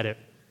even said it.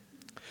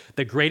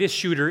 The greatest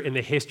shooter in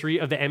the history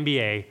of the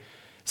NBA,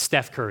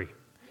 Steph Curry.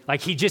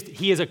 Like,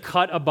 he is a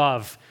cut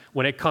above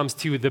when it comes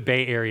to the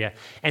Bay Area.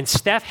 And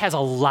Steph has a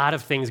lot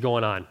of things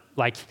going on.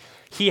 Like,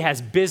 he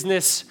has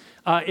business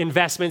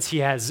investments, he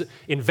has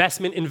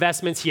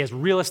investments, he has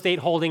real estate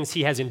holdings,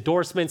 he has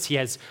endorsements, he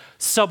has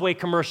Subway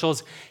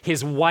commercials.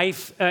 His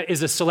wife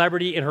is a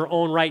celebrity in her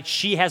own right.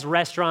 She has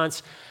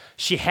restaurants.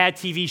 She had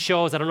TV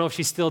shows. I don't know if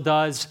she still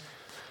does.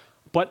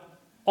 But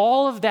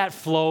all of that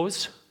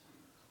flows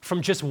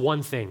from just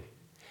one thing.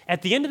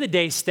 At the end of the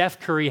day,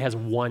 Steph Curry has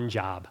one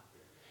job,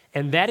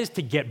 and that is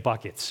to get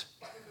buckets.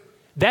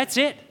 That's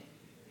it.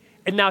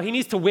 And now he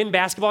needs to win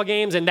basketball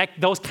games, and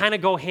those kind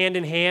of go hand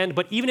in hand.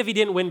 But even if he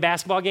didn't win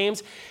basketball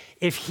games,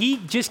 if he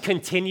just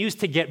continues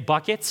to get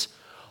buckets,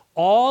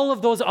 all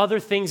of those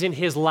other things in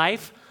his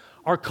life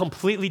are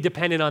completely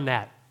dependent on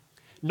that.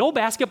 No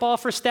basketball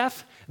for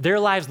Steph, their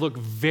lives look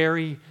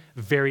very,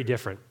 very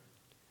different.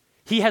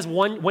 He has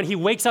when he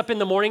wakes up in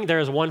the morning, there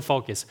is one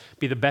focus: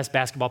 be the best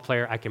basketball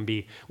player I can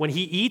be. When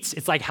he eats,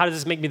 it's like, how does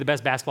this make me the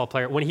best basketball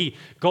player? When he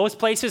goes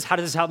places, how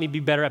does this help me be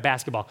better at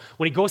basketball?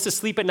 When he goes to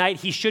sleep at night,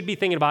 he should be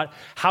thinking about,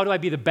 how do I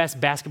be the best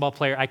basketball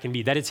player I can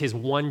be? That is his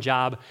one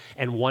job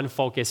and one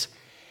focus.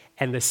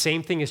 And the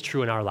same thing is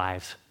true in our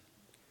lives.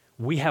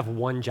 We have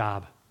one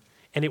job,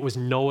 and it was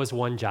Noah's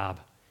one job,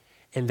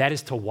 and that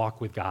is to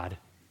walk with God.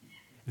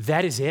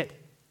 That is it.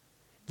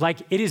 Like,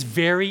 it is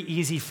very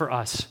easy for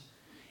us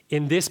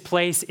in this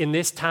place, in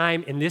this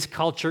time, in this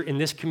culture, in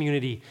this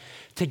community,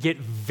 to get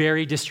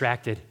very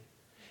distracted.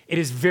 It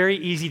is very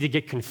easy to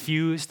get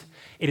confused.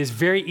 It is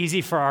very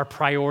easy for our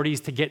priorities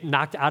to get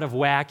knocked out of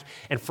whack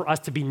and for us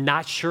to be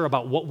not sure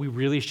about what we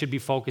really should be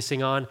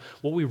focusing on,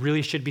 what we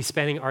really should be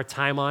spending our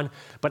time on.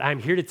 But I'm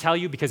here to tell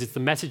you, because it's the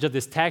message of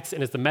this text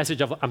and it's the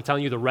message of, I'm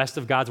telling you, the rest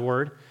of God's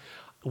word,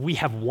 we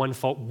have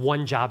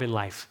one job in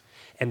life,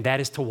 and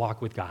that is to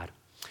walk with God.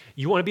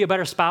 You want to be a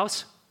better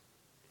spouse?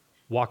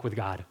 Walk with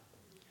God.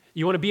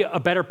 You want to be a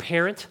better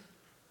parent?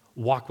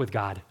 Walk with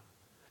God.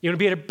 You want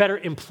to be a better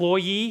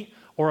employee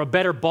or a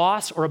better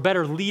boss or a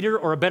better leader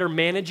or a better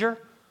manager?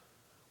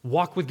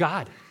 Walk with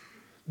God.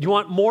 You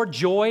want more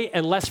joy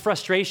and less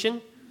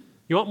frustration?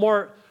 You want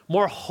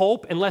more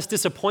hope and less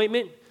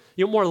disappointment?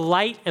 You want more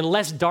light and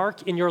less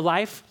dark in your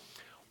life?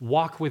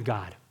 Walk with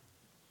God.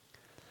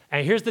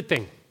 And here's the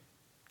thing.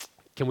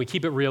 Can we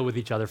keep it real with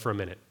each other for a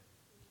minute?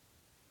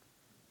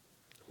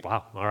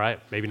 Wow, all right,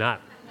 maybe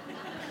not.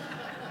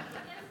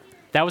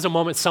 That was a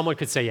moment someone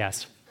could say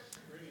yes.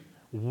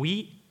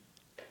 We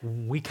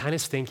kind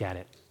of stink at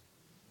it.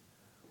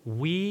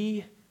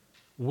 We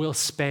will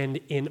spend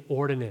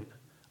inordinate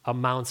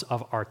amounts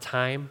of our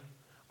time,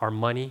 our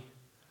money,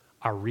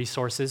 our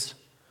resources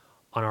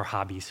on our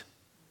hobbies.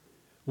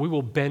 We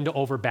will bend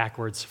over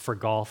backwards for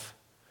golf,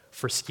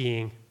 for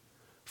skiing,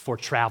 for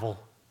travel,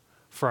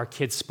 for our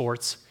kids'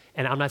 sports.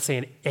 And I'm not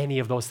saying any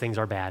of those things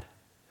are bad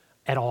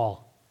at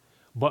all.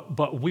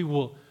 But we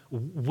will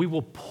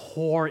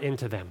pour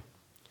into them.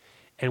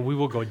 And we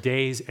will go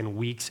days and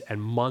weeks and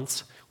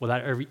months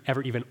without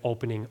ever even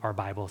opening our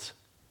Bibles.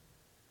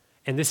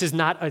 And this is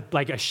not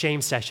like a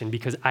shame session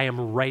because I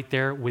am right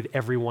there with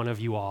every one of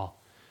you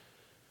all.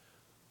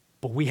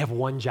 But we have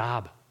one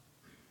job,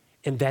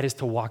 and that is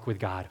to walk with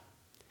God.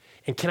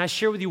 And can I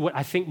share with you what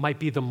I think might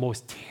be the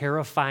most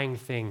terrifying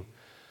thing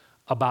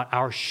about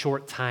our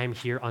short time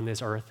here on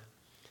this earth?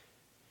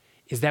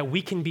 Is that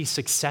we can be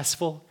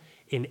successful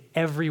in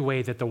every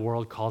way that the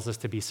world calls us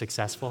to be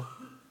successful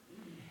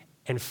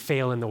and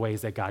fail in the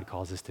ways that God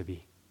calls us to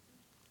be.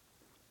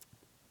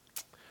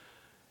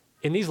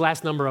 In these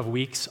last number of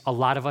weeks, a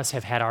lot of us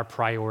have had our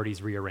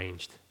priorities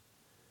rearranged.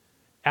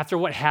 After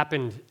what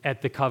happened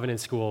at the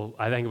Covenant School,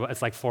 I think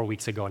it's like 4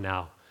 weeks ago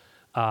now,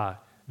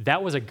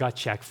 that was a gut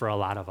check for a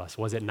lot of us,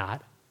 was it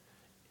not?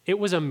 It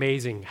was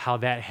amazing how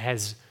that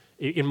has,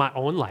 in my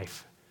own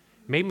life,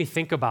 made me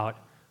think about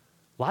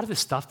a lot of the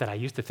stuff that I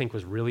used to think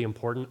was really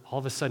important, all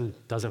of a sudden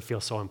doesn't feel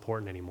so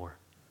important anymore.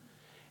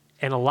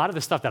 And a lot of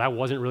the stuff that I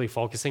wasn't really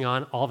focusing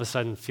on, all of a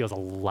sudden feels a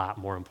lot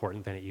more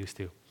important than it used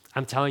to.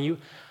 I'm telling you,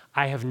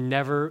 I have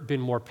never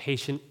been more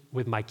patient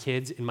with my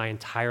kids in my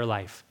entire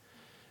life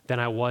than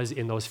I was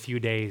in those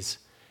few days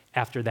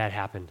after that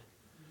happened.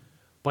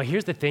 But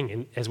here's the thing,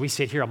 and as we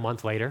sit here a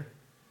month later,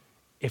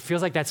 it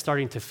feels like that's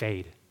starting to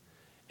fade.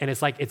 And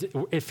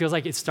it feels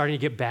like it's starting to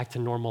get back to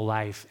normal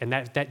life. And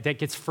that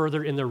gets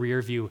further in the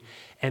rear view.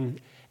 And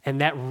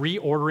that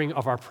reordering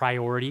of our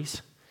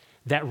priorities,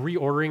 that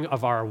reordering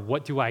of our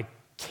what do I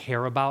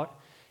care about,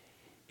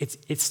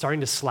 it's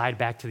starting to slide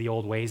back to the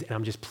old ways, and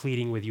I'm just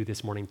pleading with you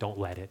this morning, don't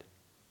let it.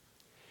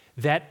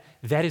 That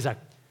is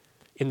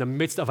in the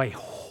midst of a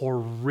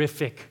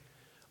horrific,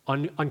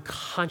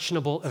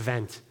 unconscionable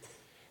event,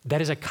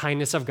 that is a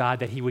kindness of God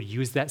that he would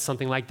use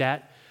something like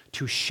that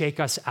to shake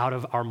us out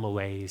of our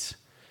malaise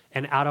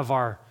and out of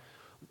our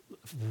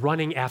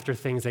running after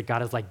things that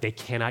God is like, they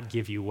cannot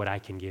give you what I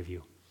can give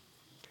you.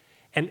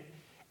 And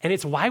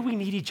it's why we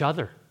need each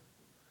other.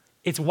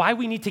 It's why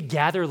we need to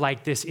gather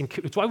like this.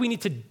 It's why we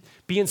need to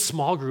be in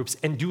small groups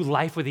and do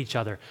life with each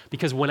other.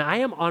 Because when I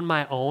am on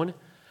my own,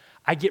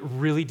 I get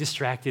really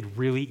distracted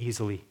really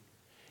easily.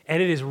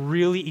 And it is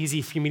really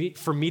easy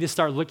for me to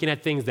start looking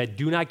at things that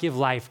do not give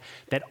life,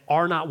 that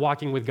are not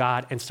walking with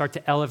God, and start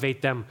to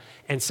elevate them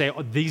and say,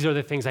 oh, these are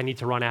the things I need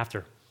to run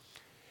after.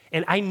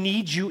 And I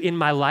need you in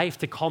my life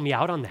to call me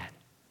out on that.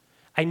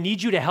 I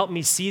need you to help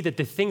me see that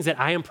the things that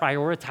I am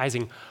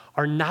prioritizing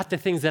are not the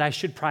things that I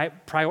should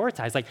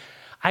prioritize. Like,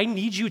 I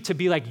need you to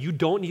be like, you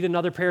don't need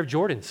another pair of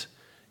Jordans,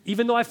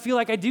 even though I feel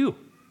like I do.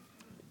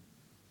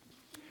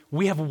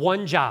 We have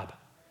one job.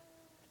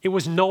 It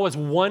was Noah's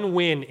one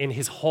win in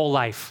his whole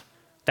life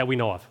that we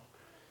know of,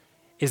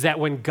 is that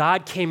when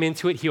God came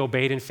into it, he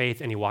obeyed in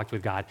faith and he walked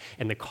with God.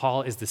 And the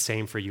call is the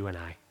same for you and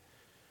I.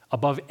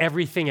 Above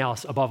everything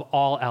else, above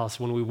all else,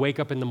 when we wake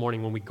up in the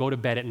morning, when we go to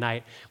bed at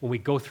night, when we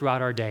go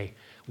throughout our day,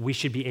 we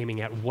should be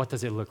aiming at what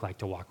does it look like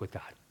to walk with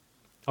God.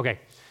 Okay,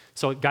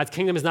 so God's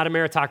kingdom is not a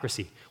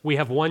meritocracy. We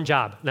have one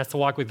job, and that's to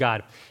walk with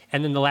God.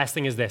 And then the last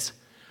thing is this: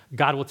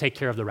 God will take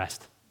care of the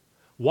rest.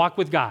 Walk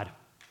with God,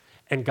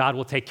 and God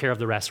will take care of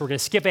the rest. So we're going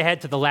to skip ahead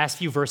to the last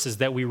few verses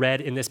that we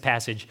read in this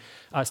passage,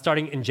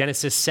 starting in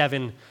Genesis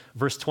 7,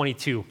 verse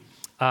 22.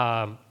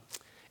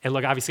 And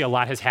look, obviously a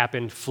lot has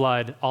happened,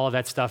 flood, all of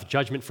that stuff,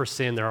 judgment for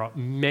sin. There are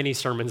many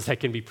sermons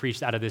that can be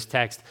preached out of this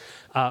text,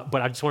 but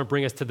I just want to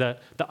bring us to the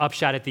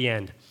upshot at the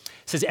end.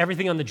 It says,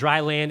 everything on the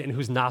dry land in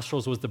whose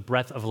nostrils was the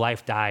breath of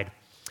life died.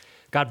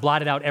 God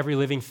blotted out every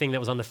living thing that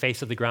was on the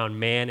face of the ground,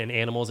 man and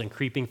animals and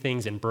creeping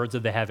things and birds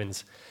of the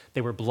heavens.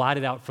 They were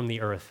blotted out from the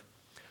earth.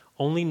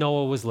 Only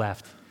Noah was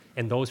left,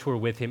 and those who were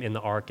with him in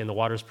the ark, and the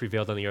waters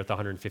prevailed on the earth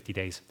 150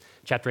 days.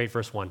 Chapter 8,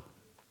 verse 1.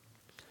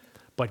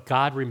 But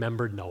God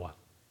remembered Noah.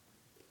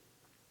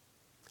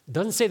 It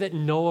doesn't say that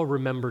Noah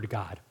remembered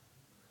God.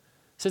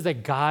 It says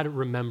that God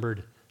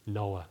remembered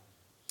Noah.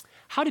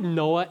 How did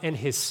Noah and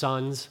his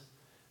sons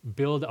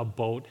build a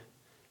boat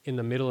in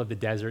the middle of the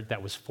desert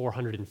that was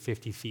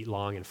 450 feet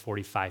long and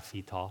 45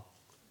 feet tall?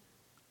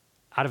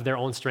 Out of their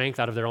own strength,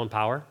 out of their own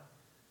power?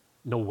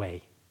 No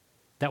way.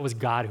 That was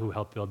God who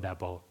helped build that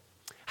boat.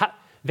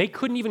 They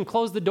couldn't even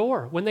close the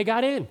door when they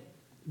got in.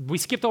 We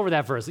skipped over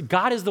that verse.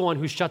 God is the one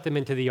who shut them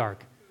into the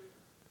ark.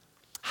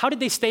 How did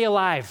they stay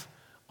alive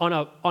on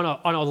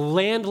a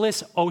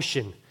landless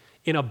ocean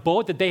in a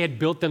boat that they had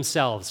built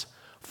themselves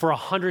for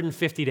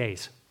 150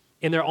 days?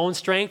 In their own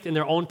strength, in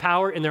their own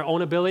power, in their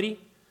own ability?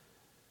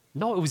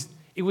 No,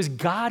 it was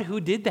God who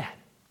did that.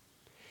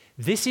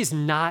 This is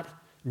not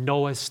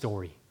Noah's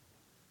story.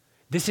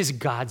 This is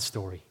God's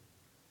story.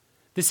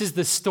 This is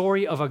the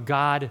story of a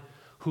God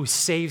who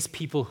saves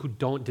people who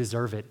don't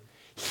deserve it.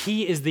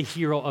 He is the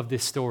hero of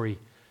this story,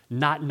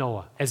 not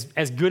Noah,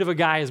 as good of a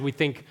guy as we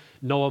think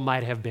Noah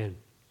might have been.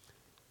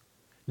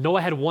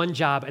 Noah had one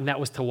job, and that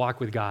was to walk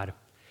with God,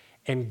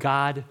 and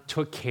God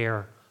took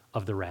care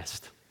of the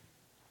rest.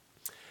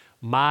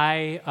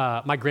 My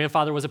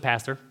grandfather was a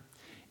pastor,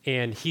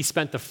 and he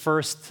spent the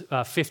first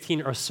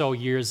 15 or so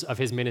years of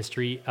his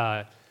ministry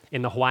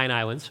in the Hawaiian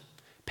Islands,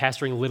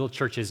 pastoring little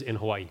churches in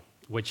Hawaii,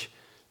 which,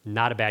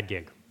 not a bad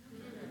gig.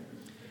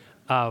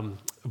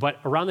 But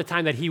around the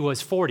time that he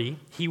was 40,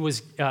 he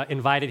was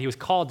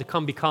called to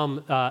come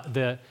become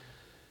the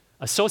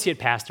associate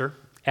pastor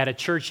at a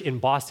church in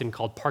Boston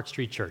called Park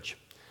Street Church.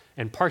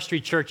 And Park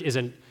Street Church is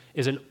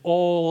an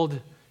old,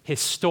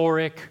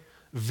 historic,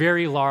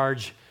 very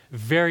large,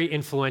 very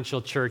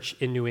influential church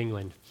in New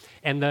England.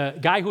 And the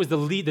guy who was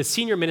the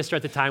senior minister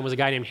at the time was a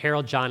guy named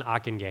Harold John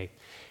Ockenga.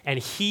 And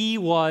he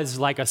was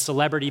like a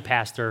celebrity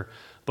pastor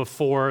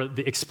before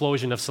the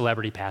explosion of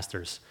celebrity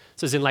pastors.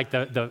 This is in like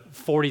the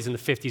 40s and the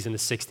 50s and the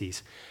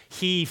 60s.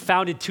 He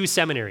founded two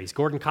seminaries,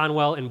 Gordon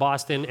Conwell in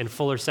Boston and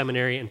Fuller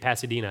Seminary in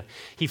Pasadena.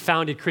 He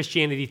founded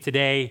Christianity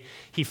Today.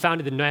 He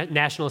founded the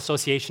National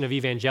Association of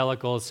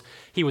Evangelicals.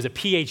 He was a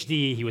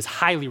PhD. He was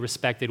highly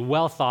respected,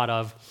 well thought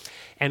of.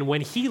 And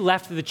when he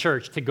left the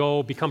church to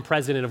go become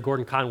president of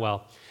Gordon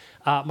Conwell,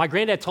 my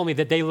granddad told me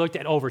that they looked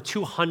at over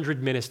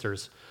 200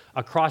 ministers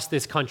across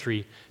this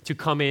country to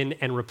come in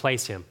and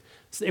replace him.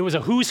 It was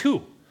a who's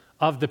who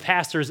of the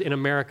pastors in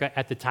America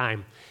at the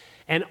time.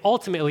 And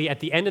ultimately, at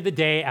the end of the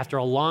day, after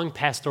a long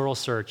pastoral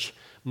search,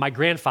 my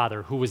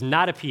grandfather, who was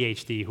not a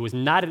PhD, who was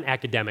not an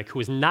academic, who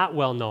was not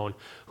well known,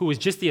 who was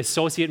just the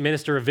associate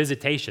minister of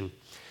visitation,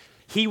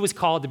 he was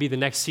called to be the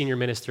next senior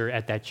minister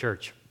at that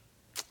church.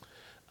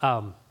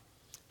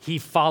 He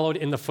followed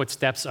in the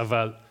footsteps of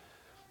a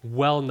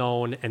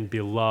well-known and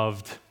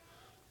beloved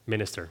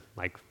minister.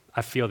 Like,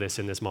 I feel this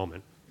in this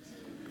moment.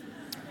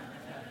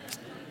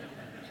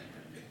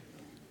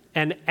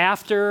 And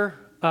after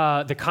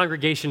the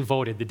congregation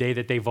voted, the day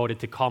that they voted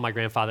to call my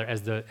grandfather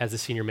as the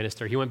senior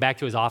minister, he went back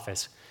to his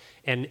office.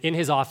 And in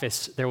his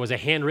office, there was a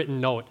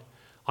handwritten note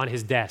on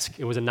his desk.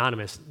 It was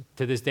anonymous.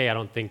 To this day, I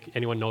don't think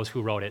anyone knows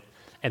who wrote it.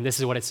 And this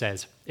is what it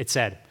says. It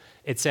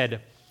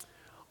said,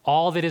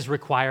 all that is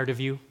required of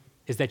you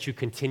is that you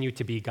continue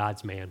to be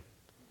God's man.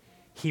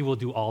 He will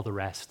do all the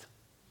rest.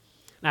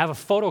 And I have a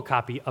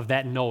photocopy of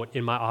that note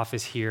in my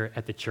office here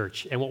at the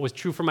church. And what was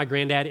true for my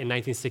granddad in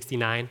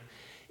 1969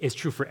 is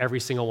true for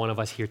every single one of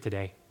us here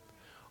today.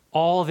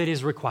 All that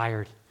is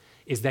required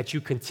is that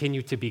you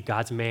continue to be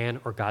God's man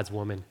or God's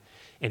woman,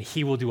 and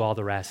he will do all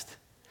the rest.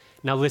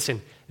 Now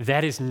listen,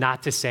 that is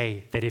not to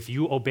say that if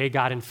you obey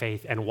God in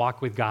faith and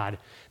walk with God,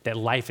 that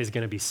life is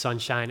going to be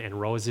sunshine and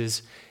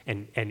roses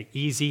and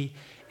easy,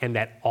 and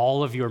that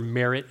all of your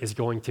merit is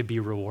going to be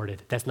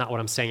rewarded. That's not what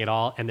I'm saying at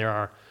all, and there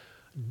are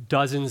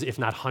dozens, if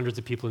not hundreds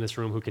of people in this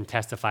room who can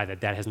testify that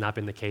that has not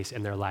been the case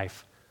in their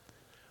life.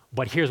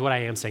 But here's what I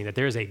am saying, that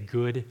there is a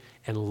good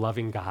and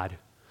loving God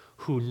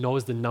who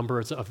knows the number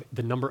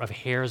of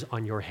hairs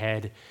on your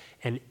head,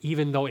 and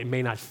even though it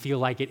may not feel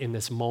like it in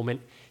this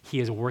moment, he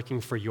is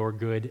working for your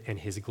good and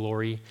his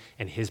glory,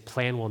 and his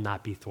plan will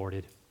not be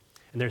thwarted.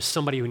 And there's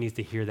somebody who needs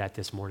to hear that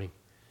this morning.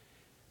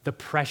 The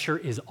pressure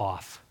is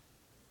off.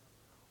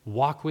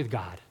 Walk with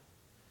God,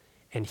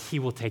 and he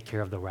will take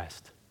care of the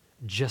rest,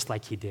 just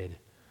like he did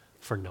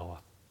for Noah.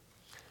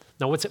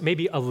 Now, what's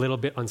maybe a little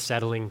bit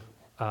unsettling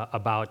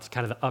about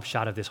kind of the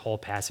upshot of this whole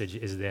passage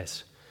is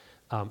this.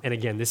 And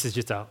again, this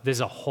is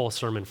a whole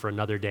sermon for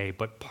another day,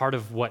 but part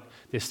of what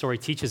this story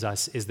teaches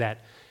us is that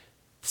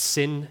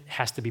sin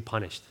has to be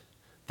punished.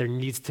 There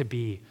needs to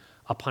be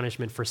a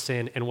punishment for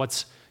sin. And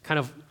what's kind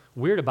of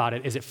weird about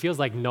it is it feels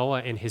like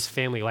Noah and his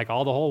family, like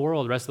all the whole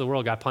world, the rest of the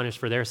world got punished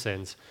for their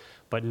sins,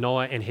 but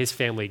Noah and his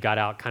family got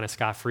out kind of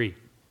scot-free.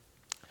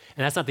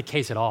 And that's not the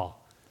case at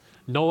all.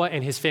 Noah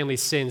and his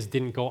family's sins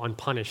didn't go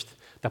unpunished.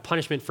 The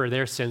punishment for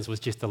their sins was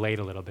just delayed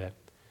a little bit.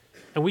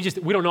 And we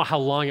don't know how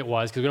long it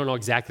was because we don't know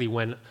exactly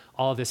when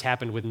all of this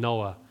happened with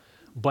Noah.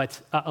 But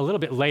a little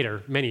bit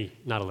later, many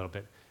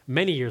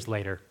years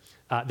later,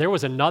 there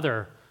was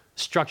another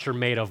structure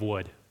made of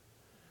wood.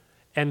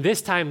 And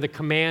this time the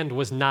command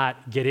was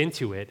not get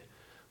into it,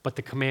 but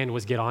the command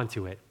was get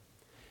onto it.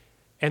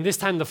 And this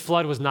time the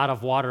flood was not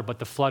of water, but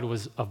the flood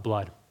was of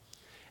blood.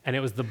 And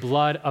it was the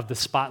blood of the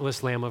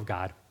spotless Lamb of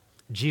God,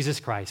 Jesus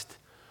Christ,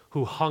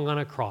 who hung on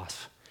a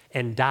cross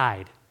and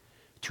died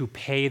to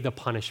pay the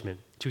punishment,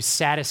 to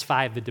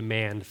satisfy the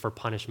demand for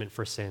punishment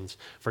for sins,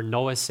 for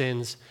Noah's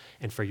sins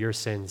and for your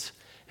sins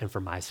and for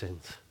my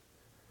sins.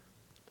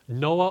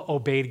 Noah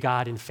obeyed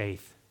God in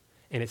faith,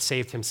 and it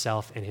saved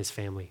himself and his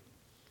family.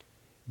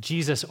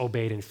 Jesus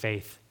obeyed in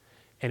faith,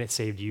 and it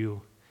saved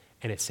you,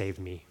 and it saved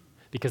me.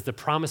 Because the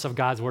promise of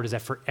God's word is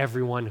that for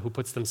everyone who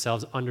puts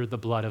themselves under the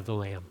blood of the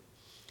Lamb,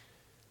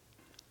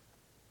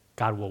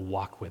 God will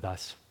walk with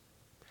us.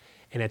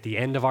 And at the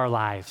end of our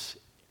lives,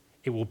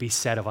 it will be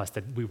said of us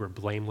that we were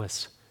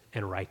blameless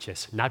and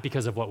righteous, not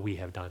because of what we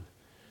have done,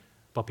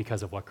 but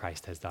because of what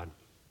Christ has done.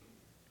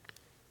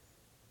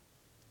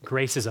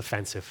 Grace is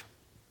offensive.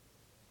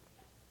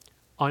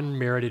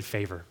 Unmerited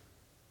favor,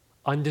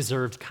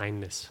 undeserved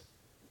kindness,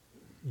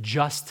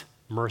 just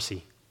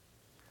mercy.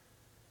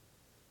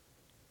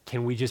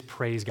 Can we just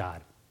praise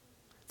God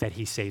that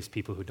he saves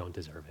people who don't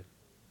deserve it?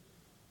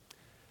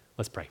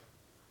 Let's pray.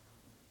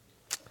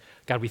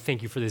 God, we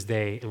thank you for this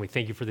day and we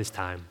thank you for this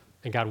time.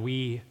 And God,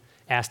 we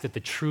ask that the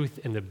truth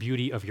and the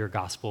beauty of your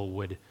gospel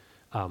would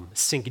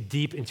sink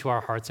deep into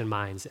our hearts and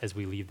minds as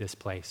we leave this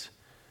place.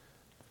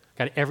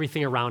 God,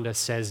 everything around us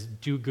says,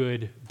 do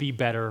good, be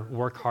better,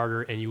 work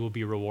harder, and you will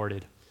be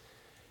rewarded.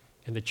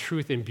 And the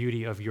truth and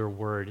beauty of your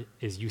word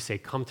is you say,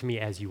 come to me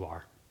as you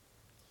are.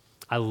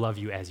 I love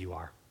you as you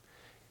are.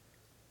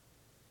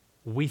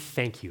 We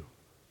thank you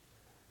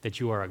that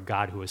you are a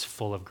God who is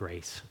full of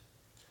grace.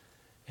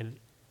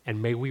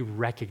 And may we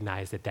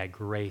recognize that that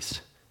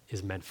grace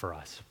is meant for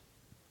us.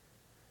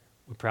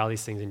 We pray all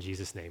these things in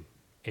Jesus' name.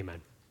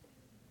 Amen.